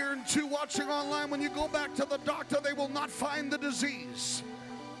people here and two watching online. When you go back to the doctor, they will not find the disease.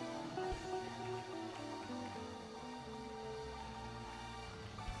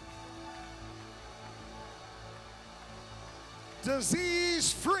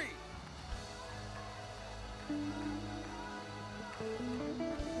 Disease free.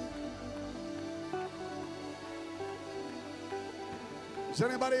 Is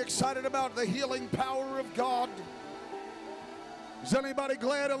anybody excited about the healing power of God? Is anybody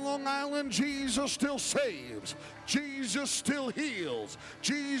glad in Long Island Jesus still saves? Jesus still heals.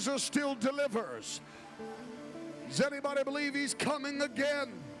 Jesus still delivers. Does anybody believe he's coming again?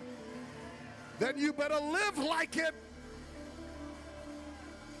 Then you better live like it.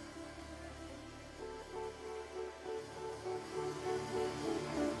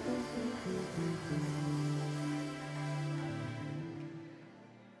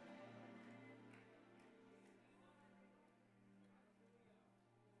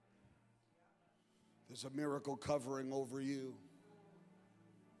 There's a miracle covering over you.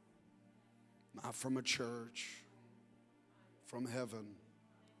 Not from a church, from heaven.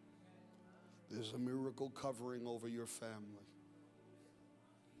 There's a miracle covering over your family.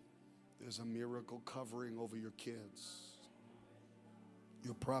 There's a miracle covering over your kids,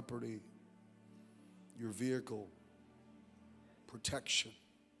 your property, your vehicle, protection.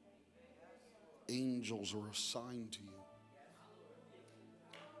 Angels are assigned to you.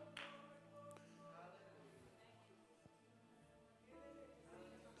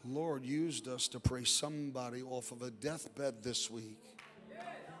 The Lord used us to pray somebody off of a deathbed this week.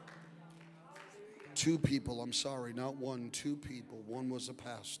 Two people, I'm sorry, not one, two people. One was a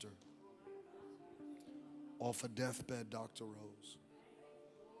pastor. Off a deathbed, Dr. Rose.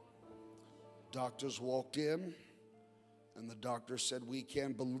 Doctors walked in, and the doctor said, "We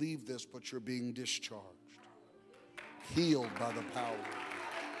can't believe this, but you're being discharged." Healed by the power.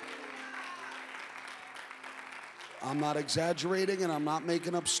 I'm not exaggerating, and I'm not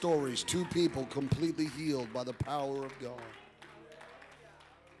making up stories. 2 people completely healed by the power of God.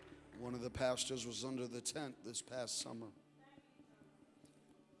 One of the pastors was under the tent this past summer.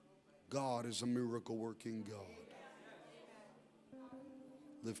 God is a miracle working God.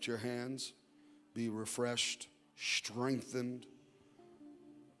 Lift your hands. Be refreshed, strengthened.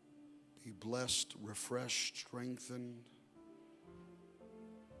 Be blessed, refreshed, strengthened.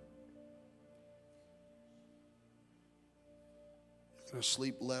 You're going to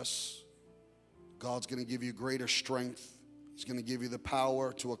sleep less. God's going to give you greater strength. He's going to give you the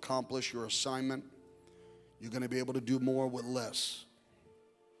power to accomplish your assignment. You're going to be able to do more with less.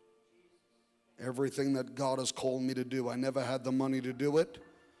 Everything that God has called me to do, I never had the money to do it,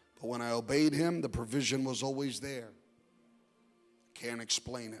 but when I obeyed Him, the provision was always there. Can't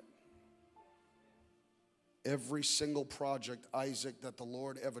explain it. Every single project, Isaac, that the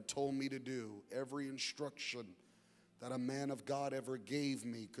Lord ever told me to do, every instruction that a man of God ever gave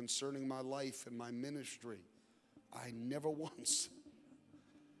me concerning my life and my ministry, I never once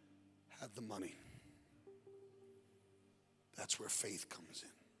had the money. That's where faith comes in.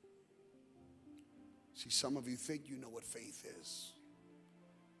 See, some of you think you know what faith is.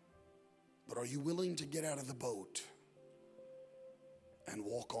 But are you willing to get out of the boat and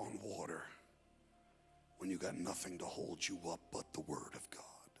walk on water when you got nothing to hold you up but the Word of God?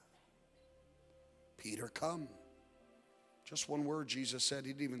 Peter, come. Just one word Jesus said.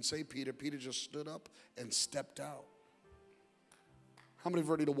 He didn't even say Peter. Peter just stood up and stepped out. How many are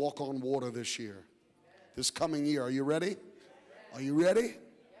ready to walk on water this year? This coming year. Are you ready? Are you ready?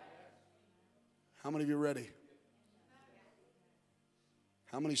 How many of you are ready?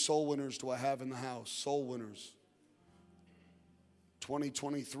 How many soul winners do I have in the house? Soul winners.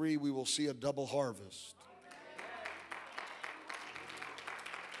 2023, we will see a double harvest.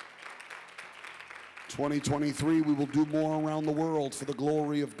 2023, we will do more around the world for the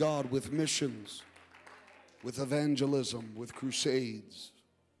glory of God with missions, with evangelism, with crusades.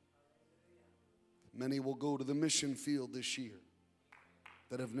 Many will go to the mission field this year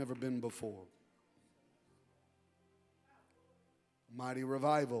that have never been before. Mighty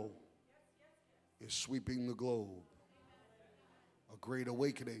revival is sweeping the globe. A great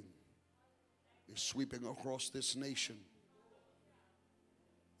awakening is sweeping across this nation.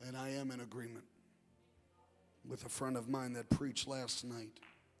 And I am in agreement with a friend of mine that preached last night.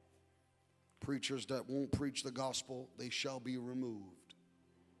 Preachers that won't preach the gospel, they shall be removed.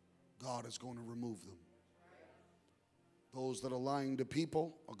 God is going to remove them. Those that are lying to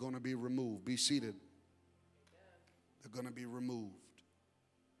people are going to be removed. Be seated. They're going to be removed.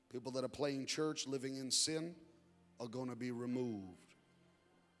 People that are playing church, living in sin, are going to be removed.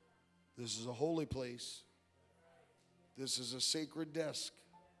 This is a holy place. This is a sacred desk.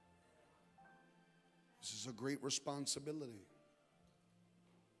 This is a great responsibility.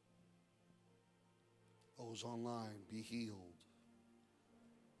 Those online, be healed.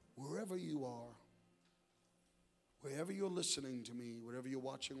 Wherever you are, wherever you're listening to me, wherever you're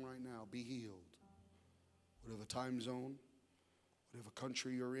watching right now, be healed. Whatever time zone, whatever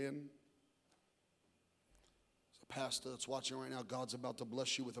country you're in. As a pastor that's watching right now, God's about to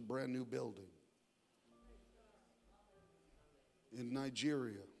bless you with a brand new building. In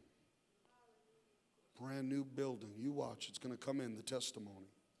Nigeria, brand new building. You watch, it's going to come in, the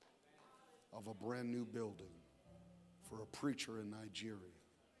testimony of a brand new building for a preacher in Nigeria.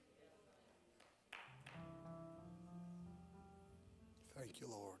 Thank you,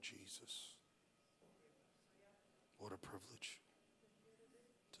 Lord Jesus. What a privilege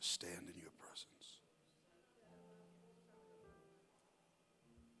to stand in your presence.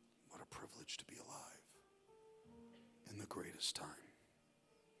 What a privilege to be alive in the greatest time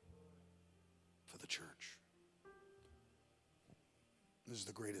for the church. This is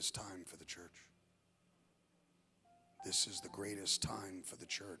the greatest time for the church. This is the greatest time for the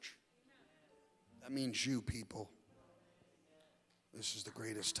church. That means you, people. This is the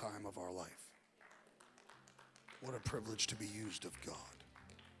greatest time of our life. What a privilege to be used of God.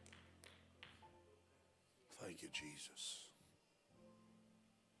 Thank you, Jesus.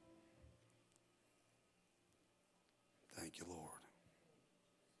 Thank you, Lord.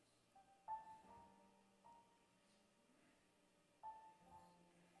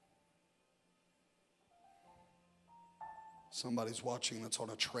 Somebody's watching that's on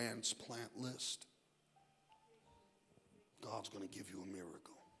a transplant list. God's going to give you a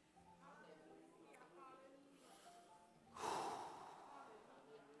miracle.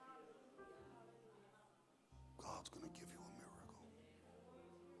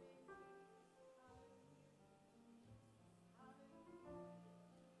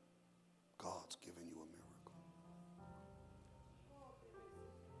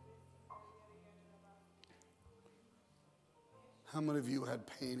 How many of you had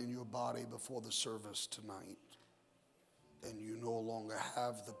pain in your body before the service tonight? And you no longer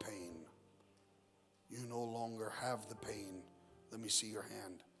have the pain. You no longer have the pain. Let me see your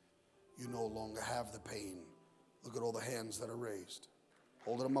hand. You no longer have the pain. Look at all the hands that are raised.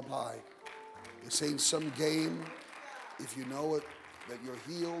 Hold them up high. This ain't some game. If you know it, that you're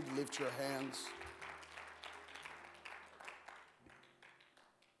healed, lift your hands.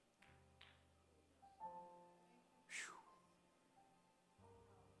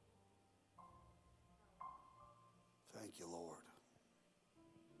 Thank you, Lord.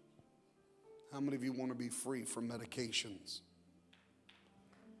 How many of you want to be free from medications?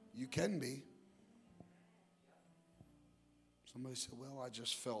 You can be. Somebody said, well, I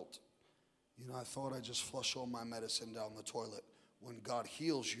just felt, I thought I just flush all my medicine down the toilet. When God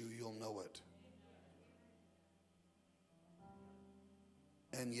heals you, you'll know it.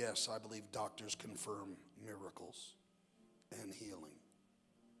 And yes, I believe doctors confirm miracles and healing.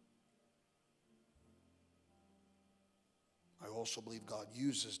 I also believe God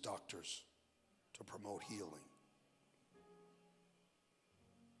uses doctors to promote healing.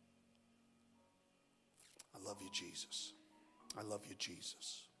 I love you, Jesus. I love you,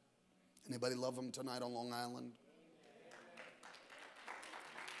 Jesus. Anybody love him tonight on Long Island?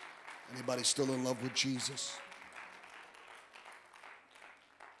 Anybody still in love with Jesus?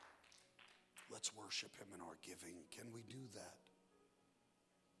 Let's worship him in our giving. Can we do that?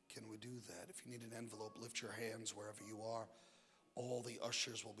 Can we do that? If you need an envelope, lift your hands wherever you are. All the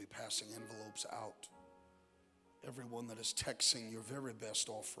ushers will be passing envelopes out. Everyone that is texting your very best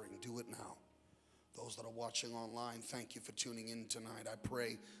offering, do it now. Those that are watching online, thank you for tuning in tonight. I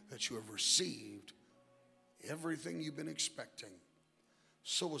pray that you have received everything you've been expecting.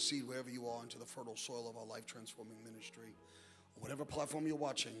 Sow a seed wherever you are into the fertile soil of our life-transforming ministry. Whatever platform you're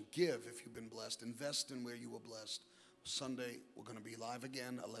watching, give if you've been blessed. Invest in where you were blessed. Sunday, we're going to be live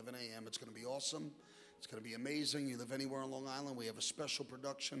again, 11 a.m. It's going to be awesome. It's going to be amazing. You live anywhere on Long Island, we have a special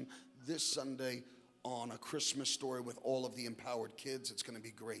production this Sunday on A Christmas Story with all of the empowered kids. It's going to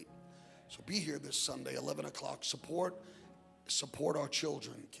be great. So be here this Sunday, 11 o'clock. Support our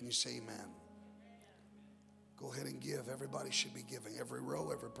children. Can you say amen? Go ahead and give. Everybody should be giving. Every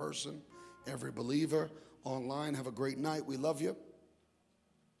row, every person, every believer online. Have a great night. We love you.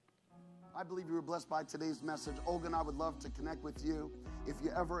 I believe you were blessed by today's message. Olga and I would love to connect with you. If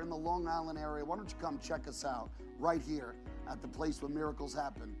you're ever in the Long Island area, why don't you come check us out right here at the place where miracles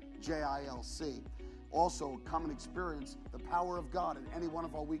happen, JILC. Also, come and experience the power of God in any one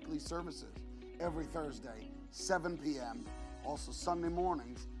of our weekly services every Thursday, 7 p.m. Also Sunday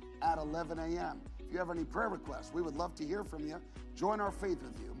mornings at 11 a.m. If you have any prayer requests, we would love to hear from you. Join our faith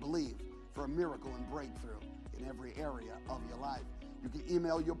with you and believe for a miracle and breakthrough in every area of your life. You can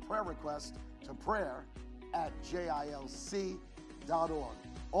email your prayer request to prayer@jilc.org.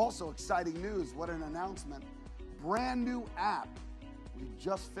 Also, exciting news. What an announcement. Brand new app. We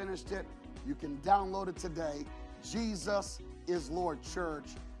just finished it. You can download it today. Jesus is Lord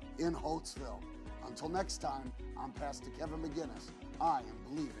Church in Holtzville. Until next time, I'm Pastor Kevin McGuinness. I am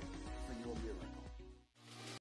believing for your miracle.